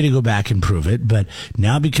there's no way to go back and prove it. But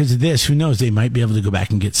now because of this, who knows? They might be able to go back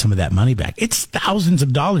and get some of that money back. It's thousands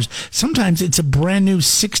of dollars. Sometimes it's a brand new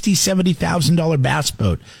 $60,000-$70,000 bass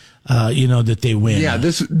boat. That they win. Yeah,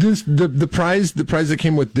 the prize that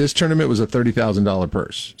came with this tournament was a $30,000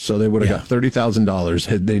 purse. So they would have got $30,000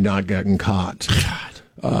 had they not gotten caught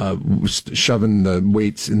shoving the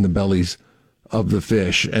weights in the bellies of the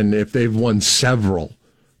fish. And if they've won several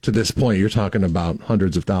to this point, you're talking about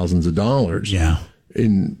hundreds of thousands of dollars. Yeah.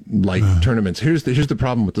 In tournaments. Here's the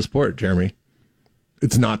problem with the sport, Jeremy.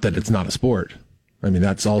 It's not that it's not a sport. I mean,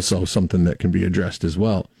 that's also something that can be addressed as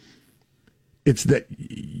well. It's that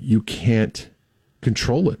you can't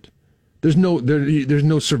control it. There's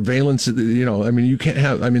no surveillance. I mean, you can't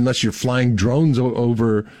have. I mean, unless you're flying drones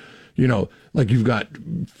over. Like you've got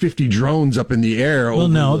 50 drones up in the air. Well,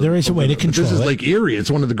 no, there is a way to control it. This is Lake Erie.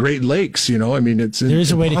 It's one of the Great Lakes. I mean, there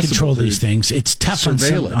is a way to control these things. It's tough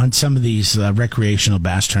on some of these recreational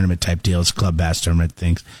bass tournament type deals, club bass tournament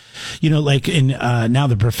things. Like in now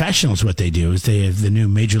the professionals, what they do is they have the new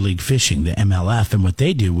Major League Fishing, the MLF, and what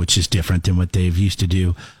they do, which is different than what they've used to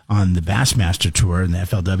do on the Bassmaster Tour and the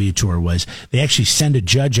FLW Tour, was they actually send a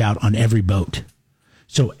judge out on every boat.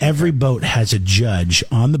 So every boat has a judge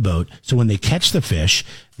on the boat. So when they catch the fish,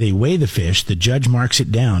 they weigh the fish, the judge marks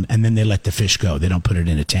it down, and then they let the fish go. They don't put it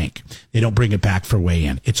in a tank. They don't bring it back for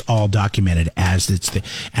weigh-in. It's all documented as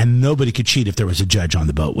and nobody could cheat if there was a judge on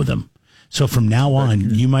the boat with them. So from now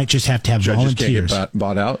on, you might just have to have volunteers. Can't get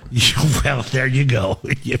bought out? Well, there you go.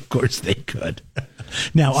 Of course they could.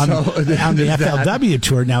 Now, on the FLW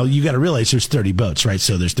tour, now you got to realize there's 30 boats, right?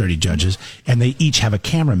 So there's 30 judges, and they each have a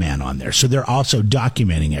cameraman on there. So they're also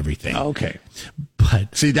documenting everything. Okay.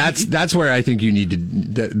 But see, that's where I think you need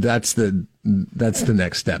to, that's the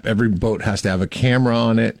next step. Every boat has to have a camera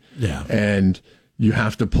on it. Yeah. And you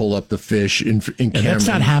have to pull up the fish in camera. That's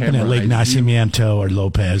not happening at Lake Nacimiento or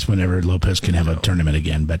Lopez whenever Lopez can have a tournament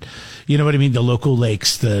again. But you know what I mean? The local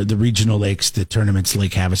lakes, the regional lakes, the tournaments,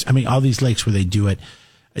 Lake Havas. I mean, all these lakes where they do it,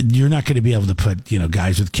 you're not going to be able to put,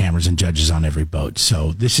 guys with cameras and judges on every boat.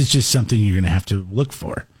 So this is just something you're going to have to look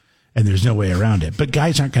for. And there's no way around it. But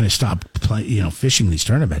guys aren't going to stop fishing these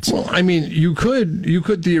tournaments. Well, I mean, you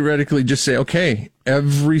could theoretically just say, okay,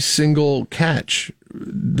 every single catch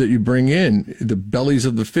that you bring in, the bellies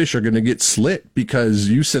of the fish are going to get slit because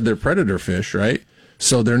you said they're predator fish, right?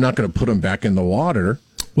 So they're not going to put them back in the water.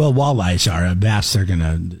 Well, walleyes are. Bass, they're going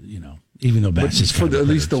to, even though bass is for at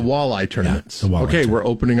least the walleye tournaments. Yeah, the walleye tournament. We're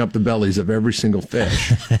opening up the bellies of every single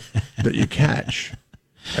fish that you catch.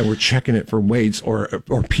 And we're checking it for weights or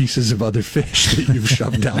pieces of other fish that you've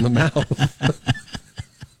shoved down the mouth.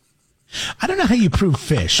 I don't know how you prove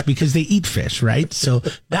fish because they eat fish, right? So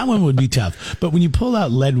that one would be tough. But when you pull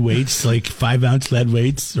out lead weights, like 5-ounce lead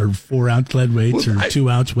weights or 4-ounce lead weights or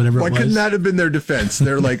 2-ounce, whatever it was. Why couldn't that have been their defense?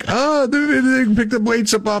 They're like, they picked up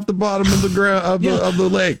weights up off the bottom of the ground of the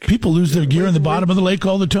lake. People lose their gear in the bottom of the lake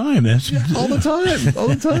all the time. All the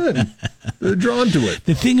time. They're drawn to it.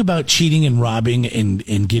 The thing about cheating and robbing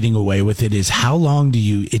and getting away with it is how long do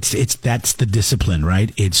you? That's the discipline,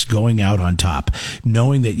 right? It's going out on top,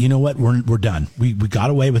 knowing that we're done. We got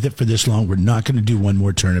away with it for this long. We're not going to do one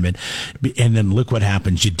more tournament. And then look what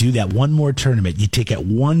happens. You do that one more tournament. You take it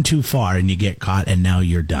one too far and you get caught and now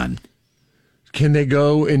you're done. Can they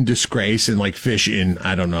go in disgrace and fish in,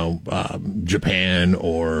 I don't know, Japan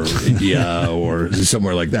or India or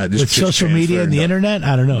somewhere like that? With social media and the internet?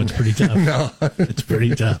 I don't know. It's pretty tough. No. It's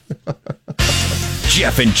pretty tough.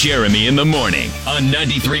 Jeff and Jeremy in the morning on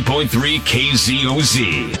 93.3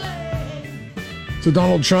 KZOZ. So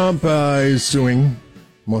Donald Trump is suing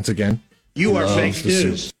once again. You are fake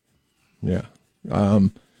news. Yeah.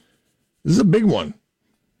 This is a big one.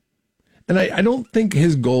 And I don't think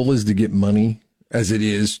his goal is to get money as it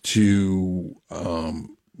is to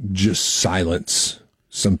just silence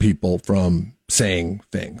some people from saying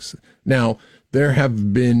things. Now, there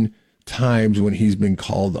have been times when he's been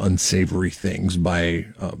called unsavory things by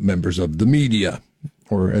members of the media,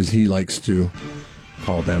 or as he likes to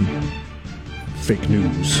call them, fake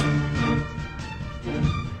news.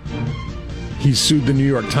 He's sued the New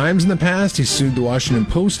York Times in the past. He's sued the Washington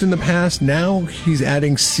Post in the past. Now he's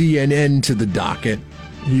adding CNN to the docket.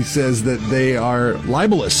 He says that they are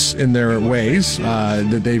libelous in their ways,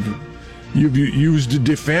 that you've used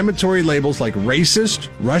defamatory labels like racist,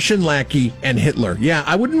 Russian lackey, and Hitler. Yeah,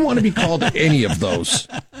 I wouldn't want to be called any of those.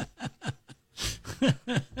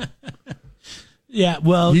 Yeah,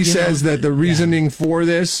 well, he says that the reasoning for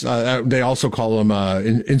this, they also call him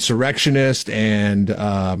insurrectionist and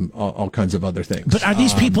all kinds of other things. But are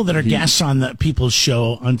these people that are guests on the people's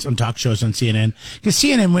show, on talk shows on CNN? Because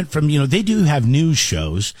CNN went from, they do have news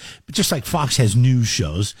shows, but just like Fox has news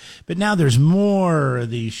shows. But now there's more of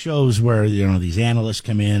these shows where, these analysts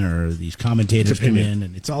come in or these commentators come in,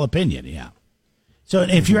 and it's all opinion, yeah. So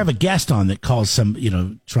if you have a guest on that calls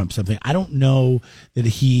Trump something, I don't know that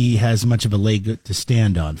he has much of a leg to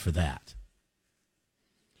stand on for that.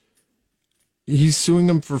 He's suing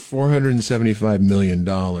them for $475 million,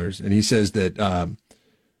 and he says that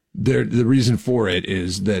the reason for it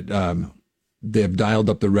is that they have dialed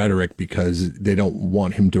up the rhetoric because they don't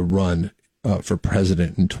want him to run for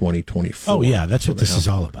president in 2024. Oh, yeah, that's what this is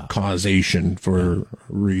all about. Causation for a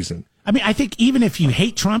reason. I mean, I think even if you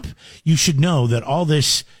hate Trump, you should know that all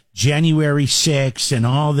this January 6th and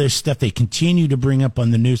all this stuff they continue to bring up on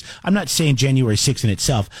the news. I'm not saying January 6th in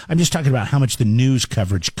itself. I'm just talking about how much the news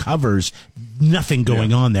coverage covers nothing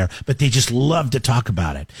going on there, but they just love to talk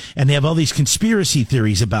about it. And they have all these conspiracy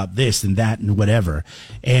theories about this and that and whatever.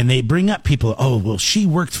 And they bring up people, she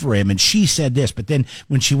worked for him and she said this. But then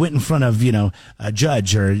when she went in front of, a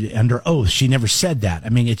judge or under oath, she never said that. I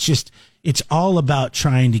mean, it's all about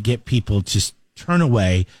trying to get people to turn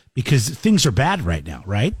away because things are bad right now,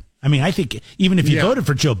 right? I mean, I think even if you voted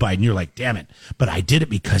for Joe Biden, you're like, damn it, but I did it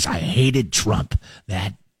because I hated Trump,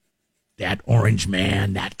 that orange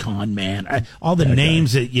man, that con man, all the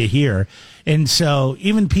names that you hear. And so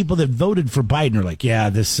even people that voted for Biden are like,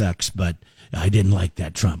 yeah, this sucks, but I didn't like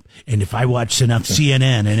that Trump. And if I watch enough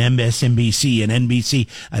CNN and MSNBC and NBC,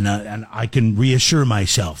 and I can reassure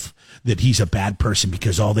myself that he's a bad person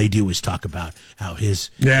because all they do is talk about how his...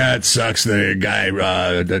 Yeah, it sucks. The guy,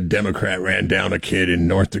 the Democrat, ran down a kid in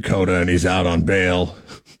North Dakota, and he's out on bail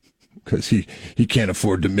because he can't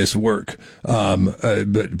afford to miss work.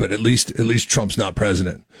 But at least Trump's not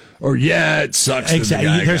president. Or it sucks.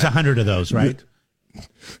 Exactly. There's 100 of those, right?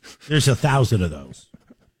 There's 1,000 of those.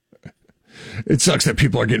 It sucks that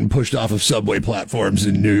people are getting pushed off of subway platforms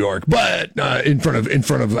in New York, but in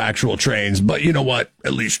front of actual trains. But you know what?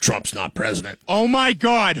 At least Trump's not president. Oh my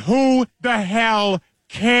God! Who the hell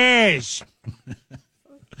cares?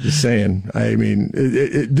 Just saying. I mean,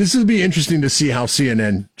 this will be interesting to see how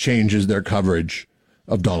CNN changes their coverage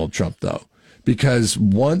of Donald Trump, though, because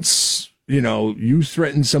once you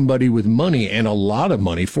threaten somebody with money, and a lot of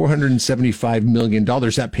money, $475 million,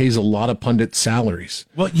 that pays a lot of pundit salaries.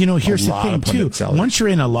 Well, here's the thing, too. Once you're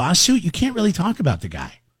in a lawsuit, you can't really talk about the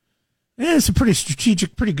guy. Yeah, it's a pretty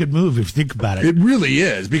strategic, pretty good move if you think about it. It really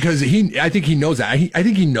is, because I think he knows that. I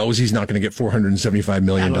think he knows he's not going to get $475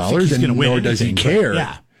 million, and nor does he care.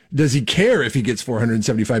 Yeah. Does he care if he gets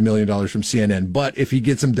 $475 million from CNN? But if he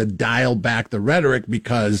gets him to dial back the rhetoric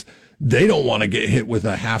because they don't want to get hit with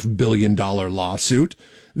a $500 million lawsuit,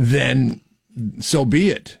 then so be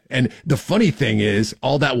it. And the funny thing is,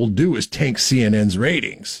 all that will do is tank CNN's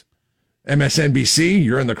ratings. MSNBC,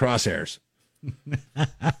 you're in the crosshairs.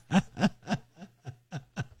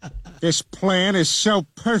 This plan is so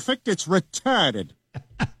perfect, it's retarded.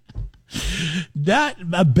 Not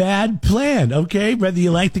a bad plan, okay? Whether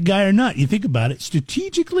you like the guy or not, you think about it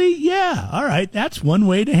strategically. Yeah, all right, that's one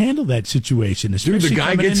way to handle that situation. Dude, the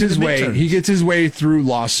guy gets his way. He gets his way through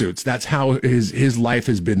lawsuits. That's how his life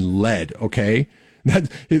has been led. Okay,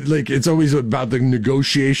 it's always about the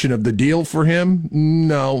negotiation of the deal for him.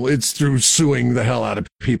 No, it's through suing the hell out of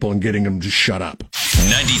people and getting them to shut up.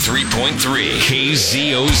 93.3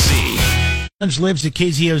 KZOZ. Lives at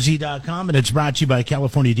KZOZ.com, and it's brought to you by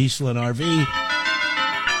California Diesel and RV.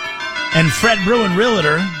 And Fred Bruin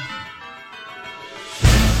Realtor.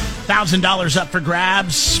 $1,000 up for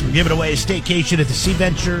grabs. We're giving away a staycation at the Sea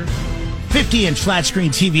Venture. 50-inch flat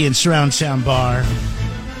screen TV and surround sound bar.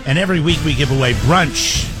 And every week we give away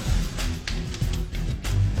brunch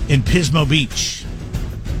in Pismo Beach.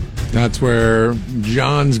 That's where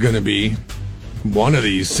John's going to be one of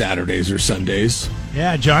these Saturdays or Sundays.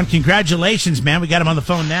 Yeah, John, congratulations, man. We got him on the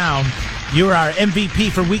phone now. You are our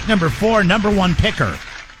MVP for week number 4, number 1 picker.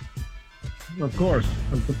 Of course.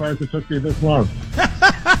 I'm surprised it took you this long.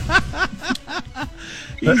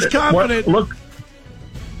 He's confident. Look,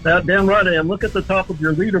 damn right I am. Look at the top of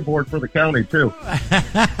your leaderboard for the county, too.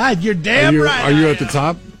 You're damn right. Are you at the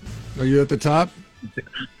top? Are you at the top?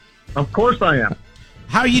 Of course I am.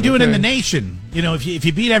 How are you doing in the nation? If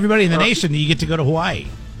you beat everybody in the nation, you get to go to Hawaii.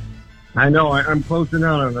 I know. I'm closing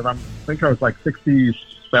out on it. I think I was like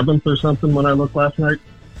 67th or something when I looked last night.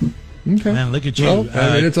 Okay. Man, look at you. Well,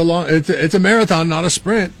 I mean, it's a marathon, not a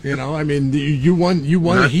sprint. I mean, you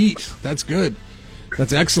won a heat. That's good.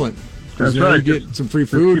 That's excellent. That's right. You get some free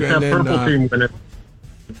food, and then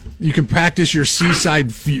you can practice your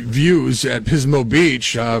seaside views at Pismo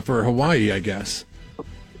Beach for Hawaii, I guess.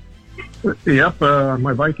 Yep.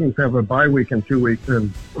 My Vikings have a bye week in 2 weeks,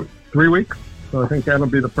 in 3 weeks. So I think that'll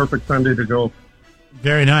be the perfect Sunday to go.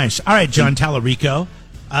 Very nice. All right, John Tallarico.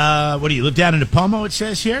 What do you live down in Napomo? It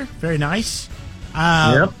says here. Very nice.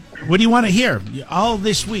 Yep. What do you want to hear? All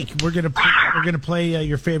this week we're gonna play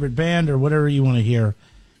your favorite band or whatever you want to hear.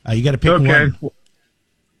 You got to pick one.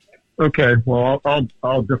 Okay. Well,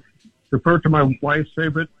 I'll defer to my wife's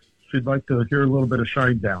favorite. She'd like to hear a little bit of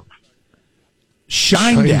Shinedown.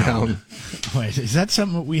 Shinedown. Wait, is that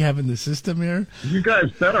something we have in the system here? You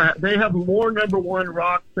guys better. They have more number 1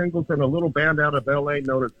 rock singles than a little band out of L.A.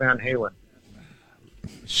 known as Van Halen.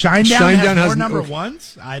 Shinedown has more number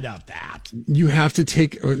 1s? I doubt that. You have to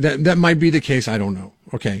take that. That might be the case. I don't know.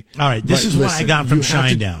 Okay. All right. This is what I got from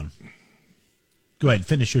Shinedown. Go ahead.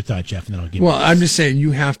 Finish your thought, Jeff, and then I'll give you. Well, I'm just saying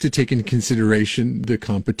you have to take into consideration the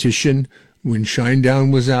competition when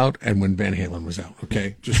Shinedown was out and when Van Halen was out.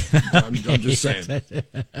 Okay, I'm just saying.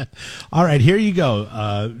 All right, here you go,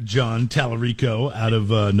 John Tallarico out of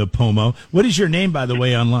Napomo. What is your name, by the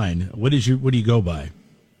way, online? What do you go by?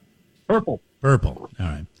 Purple. All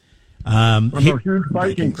right. I'm a huge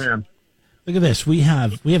Viking fan. Look at this. We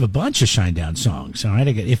have a bunch of Shinedown songs. All right,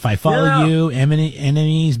 I got If I Follow You,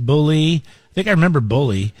 Enemies, Bully. I think I remember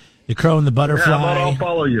Bully, The Crow and the Butterfly. Yeah, I'll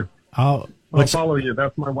follow you. I'll follow you.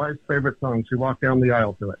 That's my wife's favorite song. She walked down the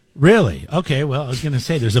aisle to it. Really? Okay, well, I was going to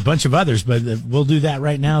say there's a bunch of others, but we'll do that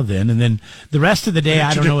right now then. And then the rest of the day,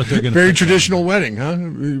 I don't know what they're going to Very traditional wedding, huh?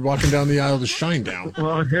 Walking down the aisle to Shinedown.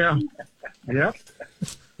 Well, yeah. Yep.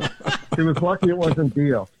 She was lucky it wasn't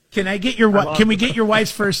Dio. Can I get Can we get your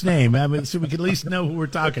wife's first name? So we can at least know who we're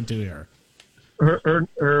talking to here.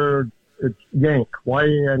 It's Yank.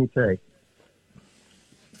 Y-A-N-K.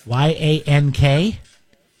 Y-A-N-K?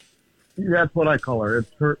 That's what I call her.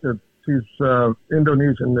 She's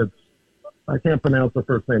Indonesian. I can't pronounce the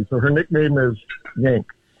first name, so her nickname is Yank.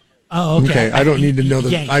 Oh, okay. I don't need to know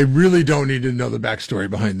I really don't need to know the backstory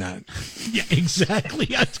behind that. Yeah,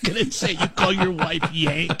 exactly. I was going to say, you call your wife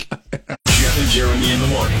Yank. Jeff and Jeremy in the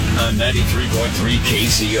morning on 93.3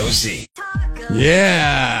 KCOC.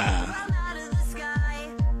 Yeah.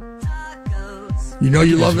 You know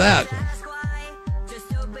you love that.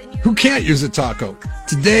 Who can't use a taco?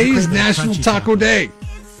 Today is National Taco Day.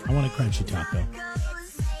 I want a crunchy taco.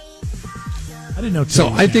 I didn't know. So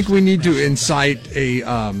I think we need to incite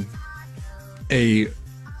a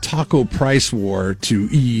taco price war to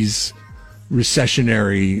ease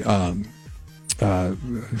recessionary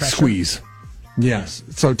squeeze. Yes.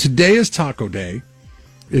 So today is Taco Day.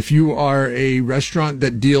 If you are a restaurant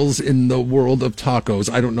that deals in the world of tacos,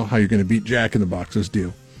 I don't know how you're going to beat Jack in the Box's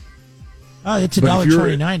deal. Oh, it's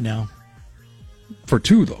 $1.29 now. For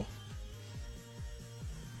two, though.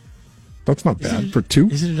 That's not bad. For two?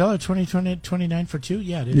 Is it $1.29 for two?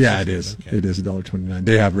 Yeah, it is. Yeah, it is. Okay. It is $1.29.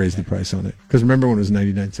 They have raised the price on it. Because remember when it was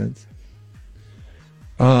 99 cents?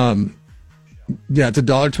 Yeah, it's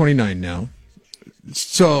 $1.29 now.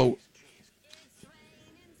 So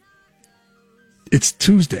it's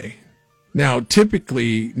Tuesday. Now,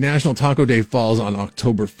 typically, National Taco Day falls on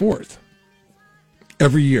October 4th.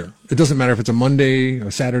 Every year. It doesn't matter if it's a Monday, a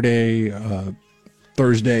Saturday,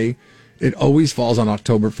 Thursday. It always falls on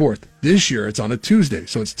October 4th. This year, it's on a Tuesday.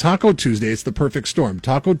 So it's Taco Tuesday. It's the perfect storm.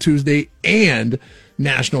 Taco Tuesday and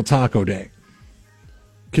National Taco Day.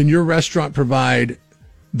 Can your restaurant provide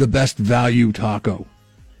the best value taco?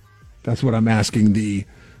 That's what I'm asking the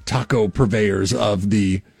taco purveyors of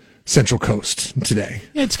the Central Coast today.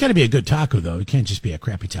 Yeah, it's got to be a good taco, though. It can't just be a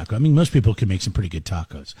crappy taco. I mean, most people can make some pretty good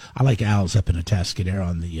tacos. I like Al's up in Atascadero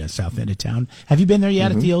on the south end of town. Have you been there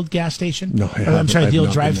yet at the old gas station? No, I haven't. I'm sorry, the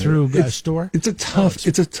old drive-through store? It's a tough,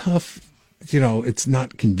 it's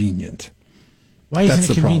not convenient. Why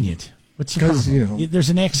isn't it convenient? What's the problem? There's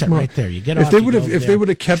an exit right there. You get off. If they would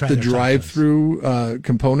have kept the drive-through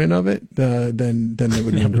component of it, then it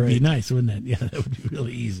would have been great. That would be nice, wouldn't it? Yeah, that would be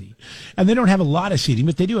really easy. And they don't have a lot of seating,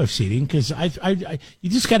 but they do have seating because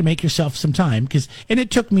you just got to make yourself some time and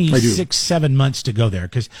it took me 6-7 months to go there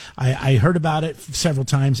because I heard about it several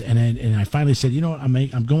times and I finally said, you know what,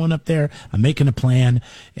 I'm going up there. I'm making a plan,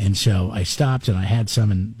 and so I stopped and I had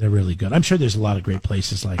some, and they're really good. I'm sure there's a lot of great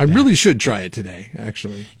places like that. I really should try it today.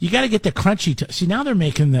 Actually, you got to get the crunchy. See, now they're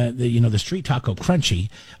making the street taco crunchy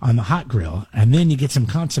on the hot grill, and then you get some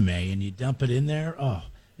consomme and you dump it in there. Oh,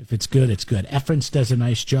 if it's good, it's good. Efren's does a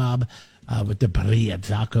nice job with the birria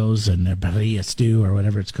tacos and their birria stew or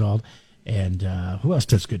whatever it's called. And who else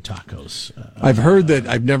does good tacos? I've heard that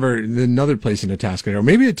another place in Atascadero.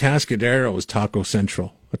 Maybe Atascadero is Taco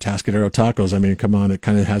Central. Atascadero Tacos. I mean, come on, it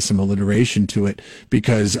kind of has some alliteration to it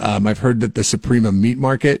because I've heard that the Suprema Meat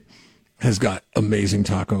Market has got amazing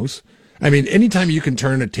tacos. I mean, anytime you can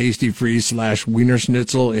turn a Tasty Freeze / Wiener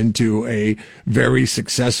Schnitzel into a very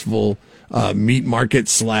successful meat market /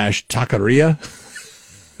 taqueria,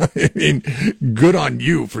 I mean, good on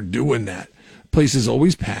you for doing that. Place is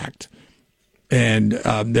always packed, and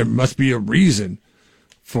there must be a reason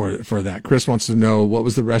for that. Chris wants to know, what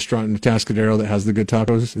was the restaurant in Atascadero that has the good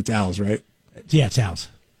tacos? It's Al's, right? Yeah, it's Al's.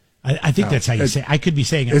 I think that's how you say it. I could be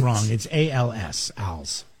saying it wrong. It's A-L-S,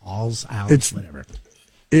 Al's. Al's, whatever.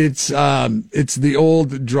 It's the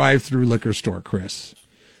old drive-through liquor store, Chris.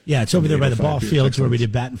 Yeah, it's over there by the ball fields where we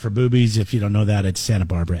did Batting for Boobies. If you don't know that, it's Santa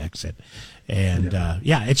Barbara exit. And,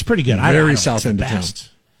 it's pretty good. Very south end of town.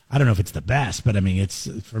 I don't know if it's the best, but I mean,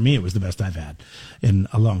 for me, it was the best I've had in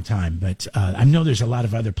a long time. But I know there's a lot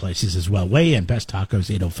of other places as well. Weigh in, Best Tacos,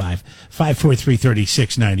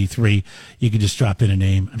 805-543-3693. You can just drop in a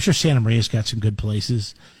name. I'm sure Santa Maria's got some good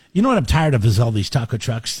places. You know what I'm tired of is all these taco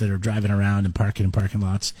trucks that are driving around and parking in parking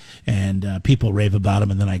lots, and people rave about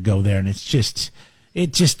them, and then I go there, and it just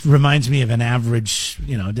reminds me of an average,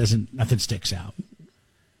 nothing sticks out.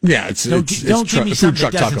 Yeah, don't give me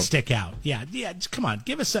something that doesn't stick out. Yeah, come on,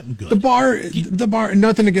 give us something good. The bar,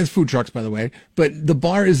 nothing against food trucks, by the way, but the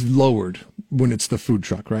bar is lowered when it's the food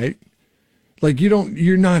truck, right? Like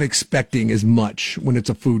you're not expecting as much when it's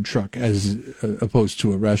a food truck as opposed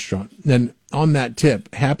to a restaurant. And on that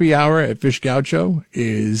tip, happy hour at Fish Gaucho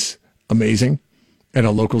is amazing and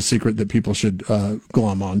a local secret that people should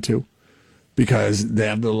glom onto because they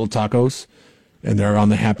have the little tacos. and they're on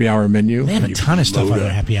the happy hour menu. They have a ton of stuff on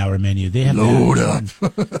their happy hour menu. They have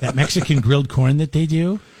that Mexican grilled corn that they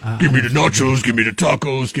do. Give me the nachos, give me the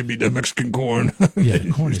tacos, give me the Mexican corn. Yeah,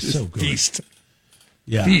 the corn is so good. Feast.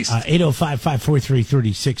 Yeah,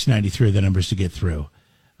 805-543-3693 are the numbers to get through.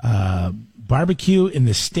 Barbecue in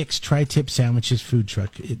the Sticks tri-tip sandwiches food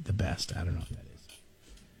truck, the best. I don't know what that is.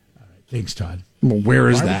 All right, thanks, Todd. Well, where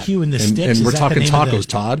is Barbecue in the Sticks, and we're talking tacos,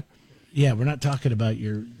 Todd. Yeah, we're not talking about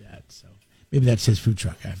that. So maybe that's his food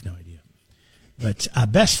truck. I have no idea. But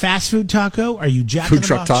best fast food taco? Are you Jack in the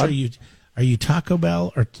Box? Todd? Are you Taco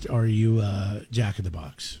Bell or are you Jack in the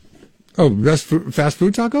Box? Oh, best fast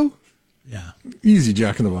food taco? Yeah, easy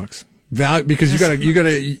Jack in the Box. Because you've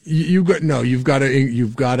got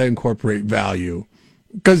to incorporate value.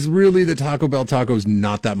 Because really, the Taco Bell taco is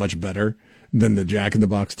not that much better than the Jack in the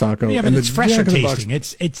Box taco. Yeah, but it's fresher tasting.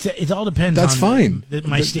 It all depends. That's on fine.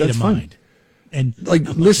 My state of mind. And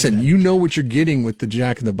listen, you know what you're getting with the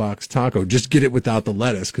Jack in the Box taco. Just get it without the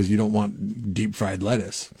lettuce because you don't want deep fried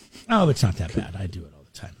lettuce. Oh, it's not that bad. I do it all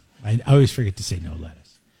the time. I always forget to say no lettuce.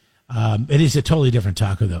 It is a totally different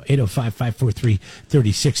taco, though.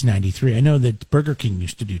 805-543-3693. I know that Burger King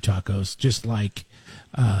used to do tacos just like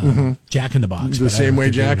Jack in the Box. The same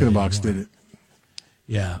way Jack in the Box did it.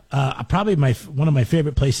 Yeah. Probably one of my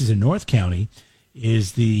favorite places in North County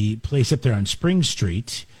is the place up there on Spring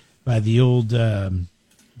Street by the old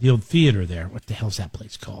theater there. What the hell's that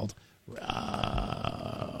place called?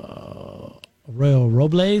 Royal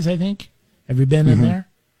Robles, I think. Have you been in there?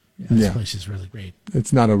 Yeah, this place is really great.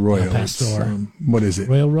 It's not a Royal. What is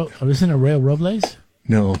it? Isn't it Royal Robles?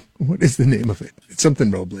 No. What is the name of it? It's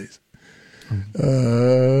something Robles.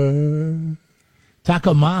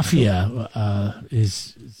 Taco Mafia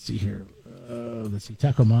is, let's see here. Let's see.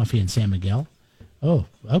 Taco Mafia in San Miguel. Oh,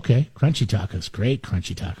 okay. Crunchy tacos. Great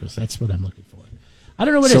crunchy tacos. That's what I'm looking for. I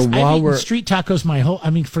don't know what it is. I've eaten street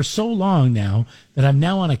tacos for so long now that I'm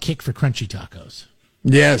now on a kick for crunchy tacos.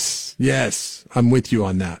 Yes, I'm with you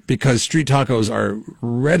on that because street tacos are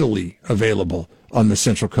readily available on the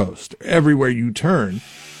Central Coast. Everywhere you turn.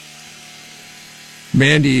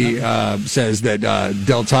 Mandy says that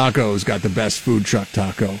Del Taco's got the best food truck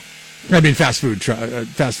taco. I mean, fast food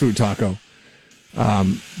taco.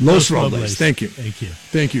 Los Robles. Thank you.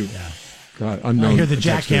 Yeah. God, unknown. I hear the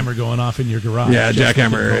jackhammer going off in your garage. Yeah,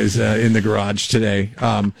 jackhammer is in the garage today.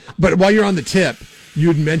 But while you're on the tip, you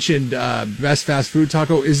had mentioned best fast food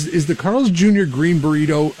taco. Is the Carl's Jr. green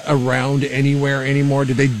burrito around anywhere anymore?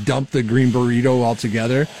 Did they dump the green burrito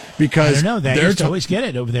altogether? Because I don't know. They used to always get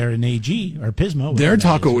it over there in AG or Pismo. Their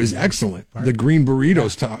taco is excellent. The green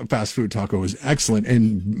burritos fast food taco is excellent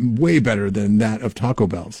and way better than that of Taco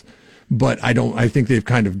Bell's. But I think they've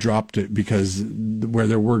kind of dropped it because where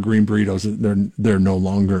there were green burritos, they're no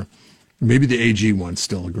longer. Maybe the AG one's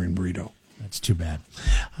still a green burrito. That's too bad.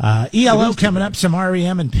 ELO coming up, some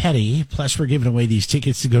REM and Petty. Plus, we're giving away these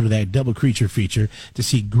tickets to go to that Double Creature feature to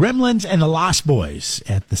see Gremlins and the Lost Boys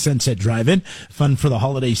at the Sunset Drive-In. Fun for the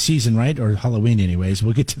holiday season, right? Or Halloween, anyways.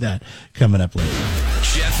 We'll get to that coming up later.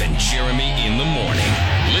 Jeff and Jeremy in the morning.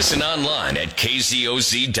 Listen online at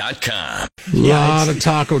KZOZ.com. A lot of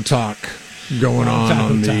taco talk going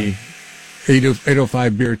on the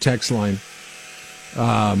 805 beer text line.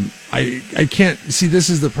 I can't see. This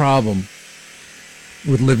is the problem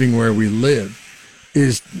with living where we live,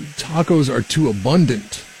 is tacos are too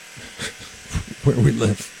abundant where we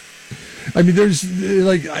live. I mean, there's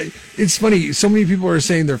it's funny. So many people are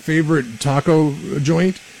saying their favorite taco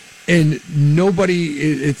joint, and we're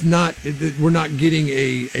not getting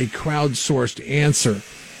a crowdsourced answer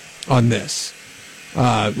on this.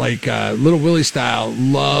 Little Willie Style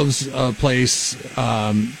loves a place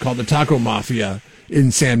called the Taco Mafia in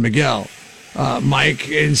San Miguel. Mike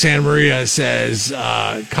in Santa Maria says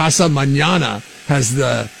Casa Mañana has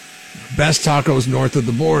the best tacos north of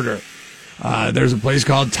the border. There's a place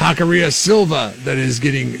called Taqueria Silva that is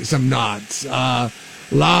getting some nods. La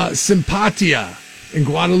Simpatia in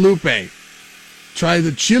Guadalupe. Try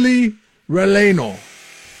the Chili Relleno.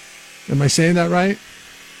 Am I saying that right?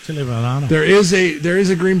 Chili Relleno. There is a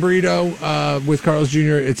green burrito with Carl's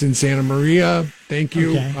Jr. It's in Santa Maria. Thank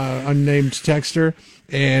you, unnamed texter.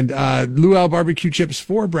 And Luau Barbecue Chips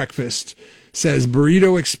for breakfast says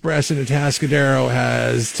Burrito Express in Atascadero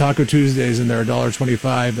has Taco Tuesdays and they're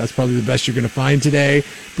 $1.25. That's probably the best you're going to find today.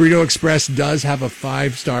 Burrito Express does have a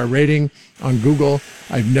 5-star rating on Google.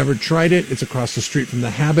 I've never tried it. It's across the street from the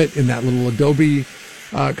Habit in that little Adobe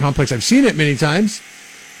complex. I've seen it many times,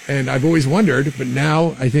 and I've always wondered, but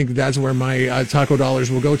now I think that's where my taco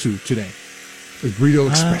dollars will go to today. With Burrito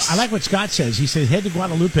Express. I like what Scott says. He says, head to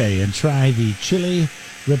Guadalupe and try the Chili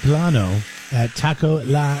Replano at Taco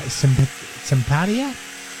La Simpatia.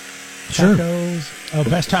 Sure. Tacos.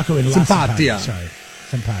 Best taco in La Simpatia. Sorry,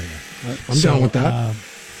 Simpatia. I'm down with that.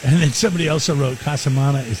 And then somebody also wrote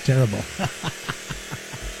Casamana is terrible.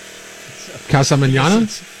 Casa Manana?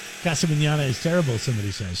 Casa Manana is terrible,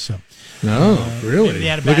 somebody says. So. No, really?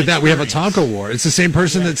 Look at that. We have a taco war. It's the same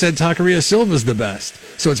person that said Taqueria Silva's the best.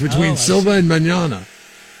 So it's between Silva and Manana.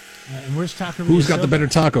 And where's Taqueria Who's got Silva? the better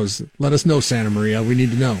tacos? Let us know, Santa Maria. We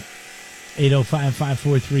need to know.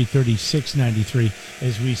 805-543-3693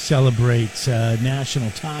 as we celebrate National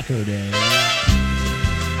Taco Day.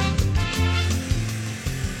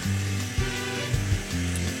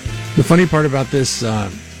 The funny part about this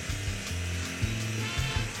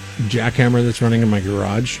jackhammer that's running in my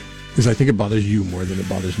garage is I think it bothers you more than it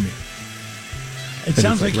bothers me. It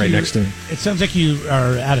sounds like right next to me. It sounds like you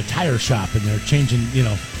are at a tire shop and they're changing,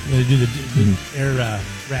 they do the air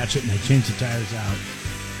ratchet and they change the tires out.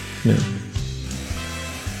 Yeah.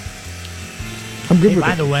 I'm good with it.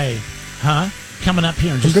 By the way, coming up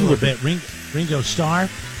here in just a little bit, Ringo Starr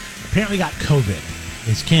apparently got COVID.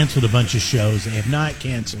 He's canceled a bunch of shows. They have not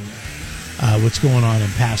canceled what's going on in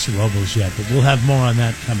Paso Robles yet, but we'll have more on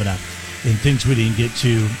that coming up in things we didn't get to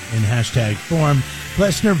in hashtag forum.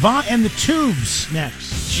 Plus Nirvana and the Tubes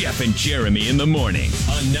next. Jeff and Jeremy in the morning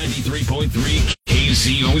on 93.3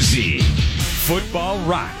 KZOZ. Football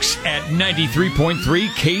rocks at 93.3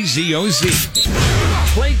 KZOZ.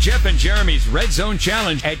 Play Jeff and Jeremy's Red Zone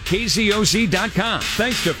Challenge at KZOZ.com.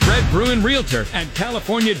 Thanks to Fred Bruin Realtor and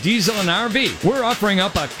California Diesel and RV. We're offering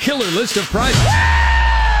up a killer list of prizes,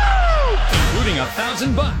 including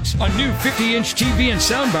 $1,000, a new 50-inch TV and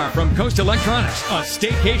soundbar from Coast Electronics, a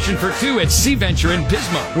staycation for two at Sea Venture in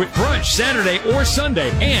Pismo with brunch Saturday or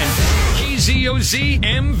Sunday, and KZOZ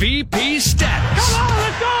MVP status. Come on,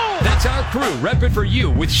 let's go! That's our crew repping for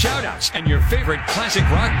you with shout-outs and your favorite classic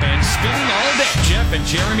rock bands spinning all day. Jeff and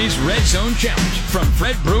Jeremy's Red Zone Challenge from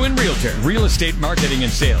Fred Bruin Realtor. Real estate marketing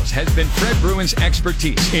and sales has been Fred Bruin's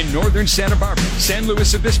expertise in northern Santa Barbara, San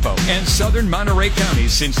Luis Obispo, and southern Monterey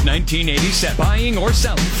counties since 1987. Buying or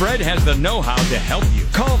selling, Fred has the know-how to help you.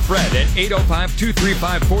 Call Fred at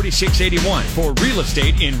 805-235-4681 for real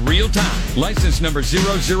estate in real time. License number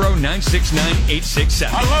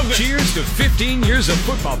 00969-867. I love it. Cheers to 15 years of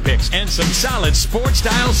football picks and some solid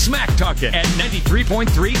sports-style smack talking at 93.3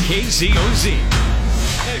 KZOZ.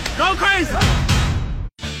 Hey, go crazy!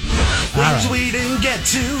 Things we didn't get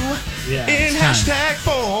to in hashtag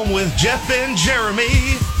forum with Jeff and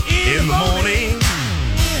Jeremy in the morning.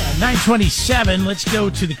 9:27. Let's go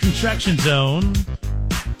to the construction zone.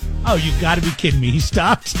 Oh, you got to be kidding me! He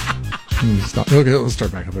stopped. Stop. Okay, let's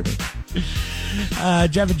start back up again.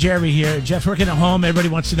 Jeff and Jeremy here. Jeff working at home. Everybody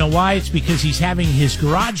wants to know why. It's because he's having his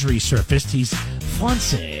garage resurfaced. He's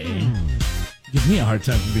fancy. Give me a hard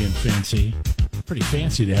time for being fancy. Pretty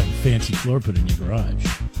fancy to have a fancy floor put in your garage.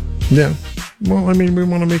 Yeah. Well, I mean, we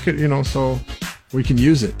want to make it, so we can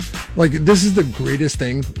use it. Like, this is the greatest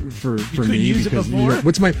thing for me. Use because it before?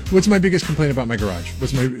 What's my biggest complaint about my garage?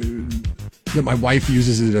 That my wife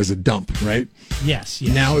uses it as a dump, right? Yes.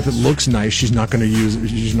 Now, if it looks nice, she's not going to use it.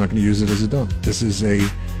 She's not going to use it as a dump. This is a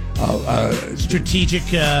strategic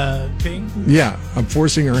thing. Yeah, I'm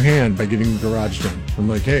forcing her hand by getting the garage done. I'm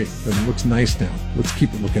like, hey, it looks nice now. Let's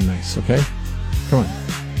keep it looking nice, okay? Come on.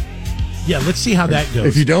 Yeah, let's see how that goes.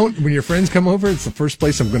 If you don't, when your friends come over, it's the first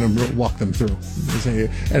place I'm going to walk them through,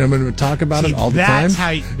 and I'm going to talk about it all the time.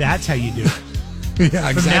 That's how you do it. Yeah,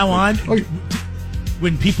 exactly. From now on.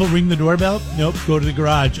 When people ring the doorbell, nope, go to the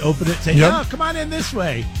garage, open it, say, no, come on in this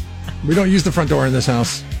way. We don't use the front door in this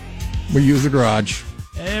house. We use the garage.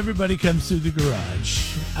 Everybody comes through the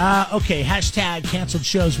garage. Okay, hashtag canceled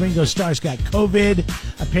shows. Ringo Starr's got COVID,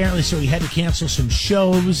 apparently, so he had to cancel some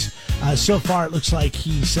shows. So far, it looks like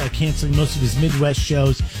he's canceling most of his Midwest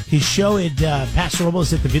shows. His show at Paso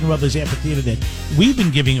Robles at the Vina Robles Amphitheater that we've been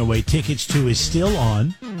giving away tickets to is still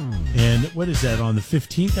on. And what is that, on the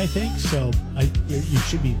 15th, I think? So you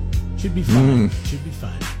should be fine. Should be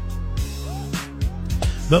fine.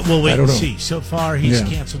 But we'll wait and see. So far, he's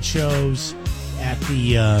canceled shows at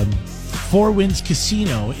the Four Winds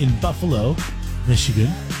Casino in Buffalo, Michigan.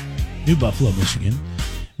 New Buffalo, Michigan.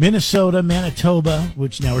 Minnesota, Manitoba,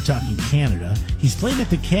 which now we're talking Canada. He's playing at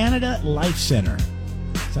the Canada Life Center.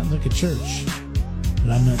 Sounds like a church,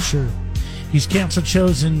 but I'm not sure. He's canceled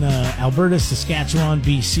shows in Alberta, Saskatchewan,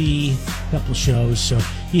 BC, a couple shows. So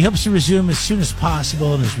he hopes to resume as soon as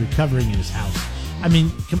possible and is recovering in his house. I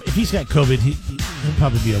mean, if he's got COVID, he'll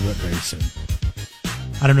probably be over it very soon.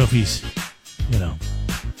 I don't know if he's,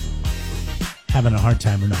 having a hard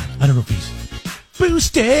time or not. I don't know if he's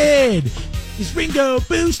boosted. Is Ringo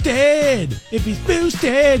boosted? If he's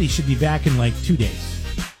boosted, he should be back in like 2 days.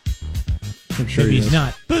 I'm sure Maybe he's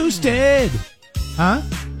not boosted. Huh?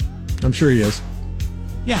 I'm sure he is.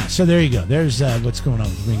 Yeah, so there you go. There's what's going on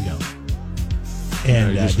with Ringo.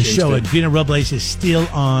 And the show at Vina Robles is still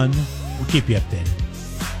on. We'll keep you updated.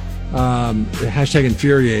 Hashtag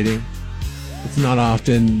infuriating. It's not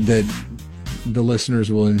often that the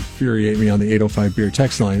listeners will infuriate me on the 805 Beer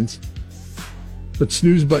text lines. But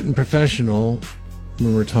Snooze Button Professional,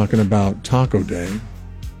 when we're talking about Taco Day,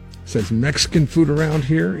 says Mexican food around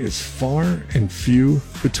here is far and few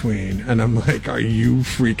between. And I'm like, are you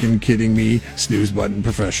freaking kidding me? Snooze Button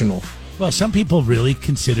Professional. Well, some people really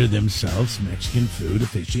consider themselves Mexican food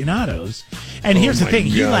aficionados. And here's the thing.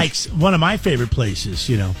 He likes one of my favorite places,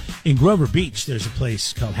 in Grover Beach, there's a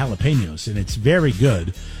place called Jalapenos, and it's very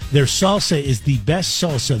good. Their salsa is the best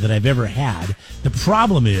salsa that I've ever had. The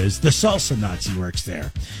problem is the salsa Nazi works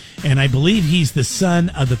there. And I believe he's the son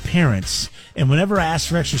of the parents. And whenever I ask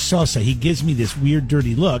for extra salsa, he gives me this weird,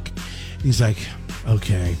 dirty look. He's like,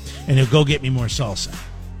 okay. And he'll go get me more salsa.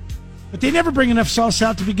 But they never bring enough salsa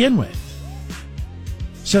out to begin with.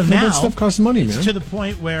 So now that stuff costs money, man. It's to the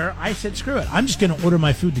point where I said, screw it. I'm just going to order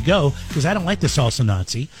my food to go because I don't like the salsa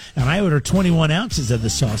Nazi. And I order 21 ounces of the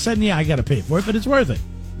salsa. And yeah, I got to pay for it, but it's worth it.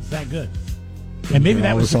 It's that good. And maybe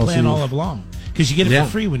that was the plan all along because you get it for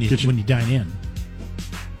free when you dine in.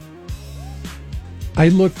 I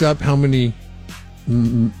looked up how many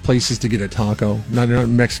places to get a taco. Not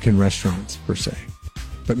Mexican restaurants per se,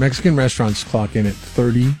 but Mexican restaurants clock in at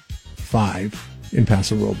 35 in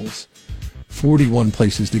Paso Robles. 41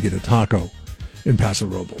 places to get a taco in Paso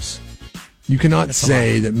Robles. You cannot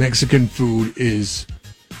say that Mexican food is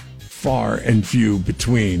far and few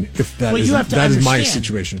between. If that is my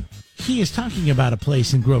situation. He is talking about a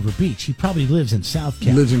place in Grover Beach. He probably lives in South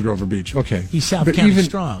County. He lives in Grover Beach. Okay, he's South County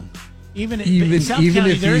strong. Even if he's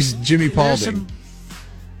Jimmy Paulding.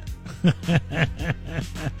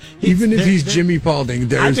 Even if he's Jimmy Paulding,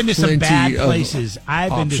 there's I've been to some bad places.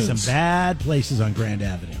 I've been to some bad places on Grand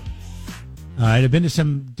Avenue. All right, I've been to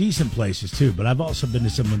some decent places too, but I've also been to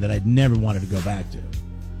someone that I'd never wanted to go back to.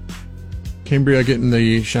 Cambria getting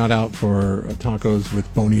the shout out for tacos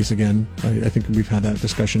with Boney's again. I think we've had that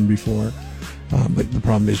discussion before, but the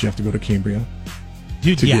problem is you have to go to Cambria.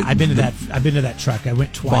 Dude, yeah, I've been to that. I've been to that truck. I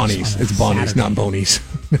went twice. Bonnie's. It's Bonnie's, not Boney's.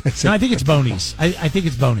 No, I think it's Boney's. I think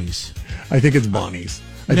it's Boney's. I think it's Bonnie's.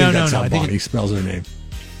 I think that's how Bonnie spells her name.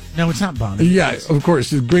 No, it's not Bonnie's. Yeah, of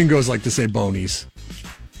course. Gringos like to say Boney's.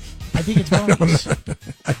 I think it's Bonnie's. I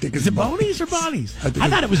think it's Is it Bonnie's or Bonnie's? I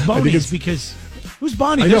thought it was Bonnie's because who's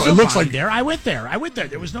Bonnie? There's no Bonnie there. I went there.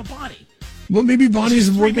 There was no Bonnie. Well, maybe Bonnie's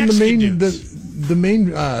working the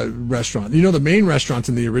main restaurant. The main restaurants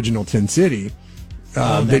in the original Tin City.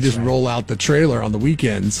 They just roll out the trailer on the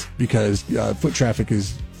weekends because foot traffic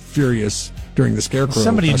is furious during the Scarecrow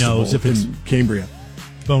Somebody knows if it's in Cambria.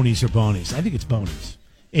 Bonnie's or Bonnie's. I think it's Bonnie's.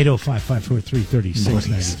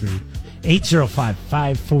 805-543-3693.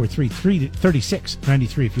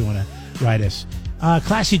 805-543-3693 if you want to write us.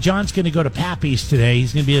 Classy John's going to go to Pappy's today.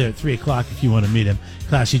 He's going to be there at 3 o'clock if you want to meet him.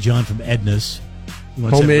 Classy John from Edna's.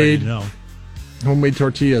 Homemade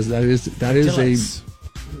tortillas. That is a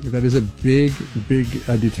big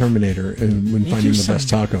determinator when finding the best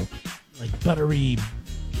taco. Like buttery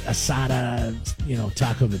asada,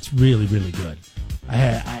 taco that's really, really good.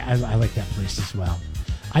 I like that place as well.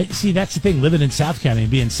 I see. That's the thing. Living in South County and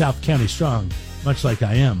being South County strong, much like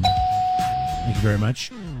I am. Thank you very much.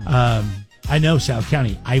 I know South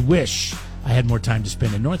County. I wish I had more time to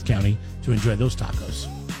spend in North County to enjoy those tacos.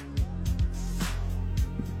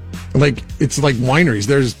 Like it's like wineries.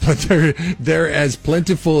 They're as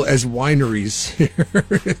plentiful as wineries here.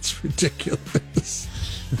 It's ridiculous.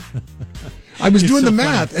 I was doing the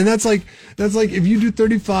math, and that's like if you do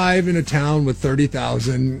 35 in a town with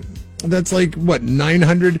 30,000. That's like what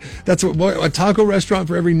 900. That's what a taco restaurant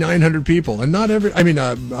for every 900 people, and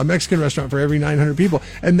a Mexican restaurant for every 900 people,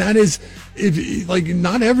 and that is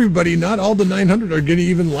not everybody, not all the 900 are going to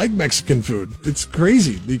even like Mexican food. It's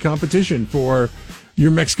crazy. The competition for your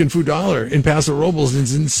Mexican food dollar in Paso Robles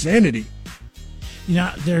is insanity.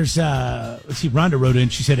 There's let's see. Rhonda wrote in.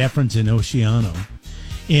 She said Efren's in Oceano,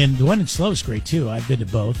 and the one in SLO is great too. I've been to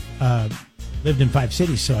both. Lived in 5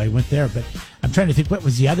 cities, so I went there. But I'm trying to think, what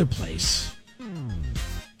was the other place?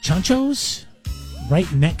 Chancho's? Right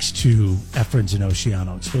next to Efren's in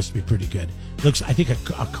Oceano. It's supposed to be pretty good. I think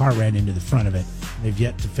a car ran into the front of it. They've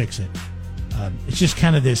yet to fix it. It's just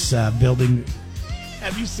kind of this building.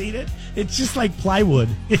 Have you seen it? It's just like plywood.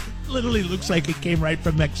 It literally looks like it came right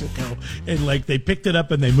from Mexico, and like they picked it up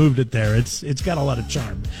and they moved it there. It's got a lot of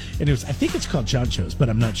charm, and I think it's called Chancho's, but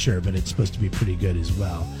I'm not sure. But it's supposed to be pretty good as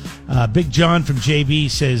well. Big John from JB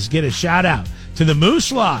says, get a shout out to the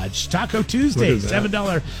Moose Lodge Taco Tuesday,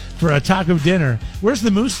 $7 for a taco dinner. Where's the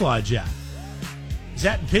Moose Lodge at? Is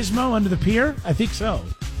that in Pismo under the pier? I think so.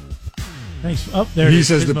 Thanks. Oh, there he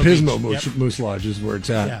says the Pismo Moose Lodge is where it's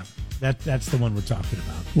at. Yeah. That's the one we're talking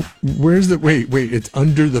about. Where's the wait? It's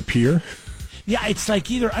under the pier. Yeah, it's like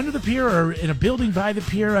either under the pier or in a building by the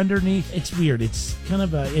pier underneath. It's weird. It's kind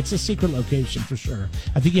of it's a secret location for sure.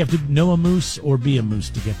 I think you have to know a moose or be a moose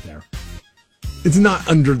to get there. It's not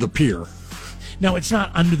under the pier. No, it's not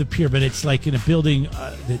under the pier, but it's like in a building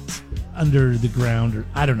that's under the ground, or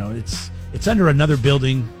I don't know. It's under another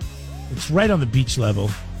building. It's right on the beach level.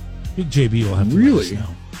 Big JB will have to let us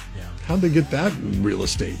know. How'd they get that real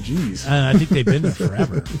estate? Jeez. I think they've been there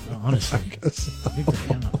forever, honestly. I guess so.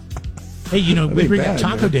 Hey, we bring up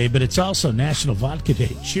Taco Day, but it's also National Vodka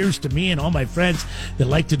Day. Cheers to me and all my friends that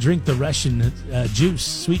like to drink the Russian juice,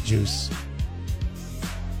 sweet juice.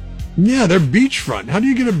 Yeah, they're beachfront. How do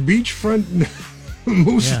you get a beachfront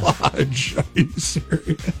Moose Lodge? Are you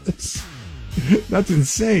serious? That's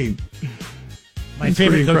insane. My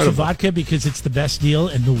favorite go-to vodka, because it's the best deal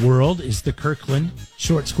in the world, is the Kirkland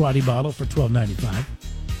short squatty bottle for $12.95.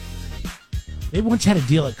 They once had a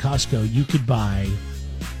deal at Costco. You could buy,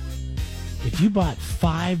 if you bought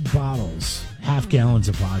 5 bottles, half gallons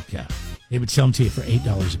of vodka, they would sell them to you for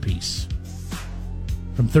 $8 a piece.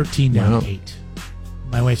 From 13 down to 8.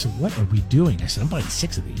 My wife said, "What are we doing?" I said, "I'm buying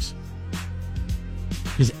 6 of these."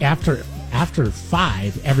 Because after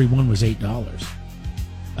 5, every one was $8.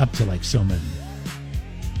 Up to like so many.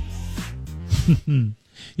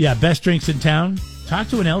 Yeah, best drinks in town. Talk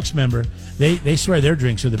to an Elks member. They swear their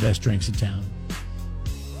drinks are the best drinks in town.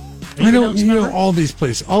 I don't, all these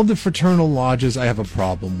places, all the fraternal lodges I have a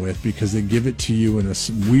problem with because they give it to you in a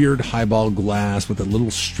weird highball glass with a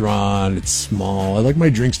little straw and it's small. I like my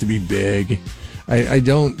drinks to be big. I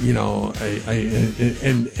don't, and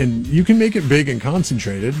you can make it big and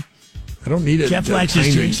concentrated. I don't need it. Jeff likes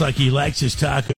his drinks like he likes his tacos.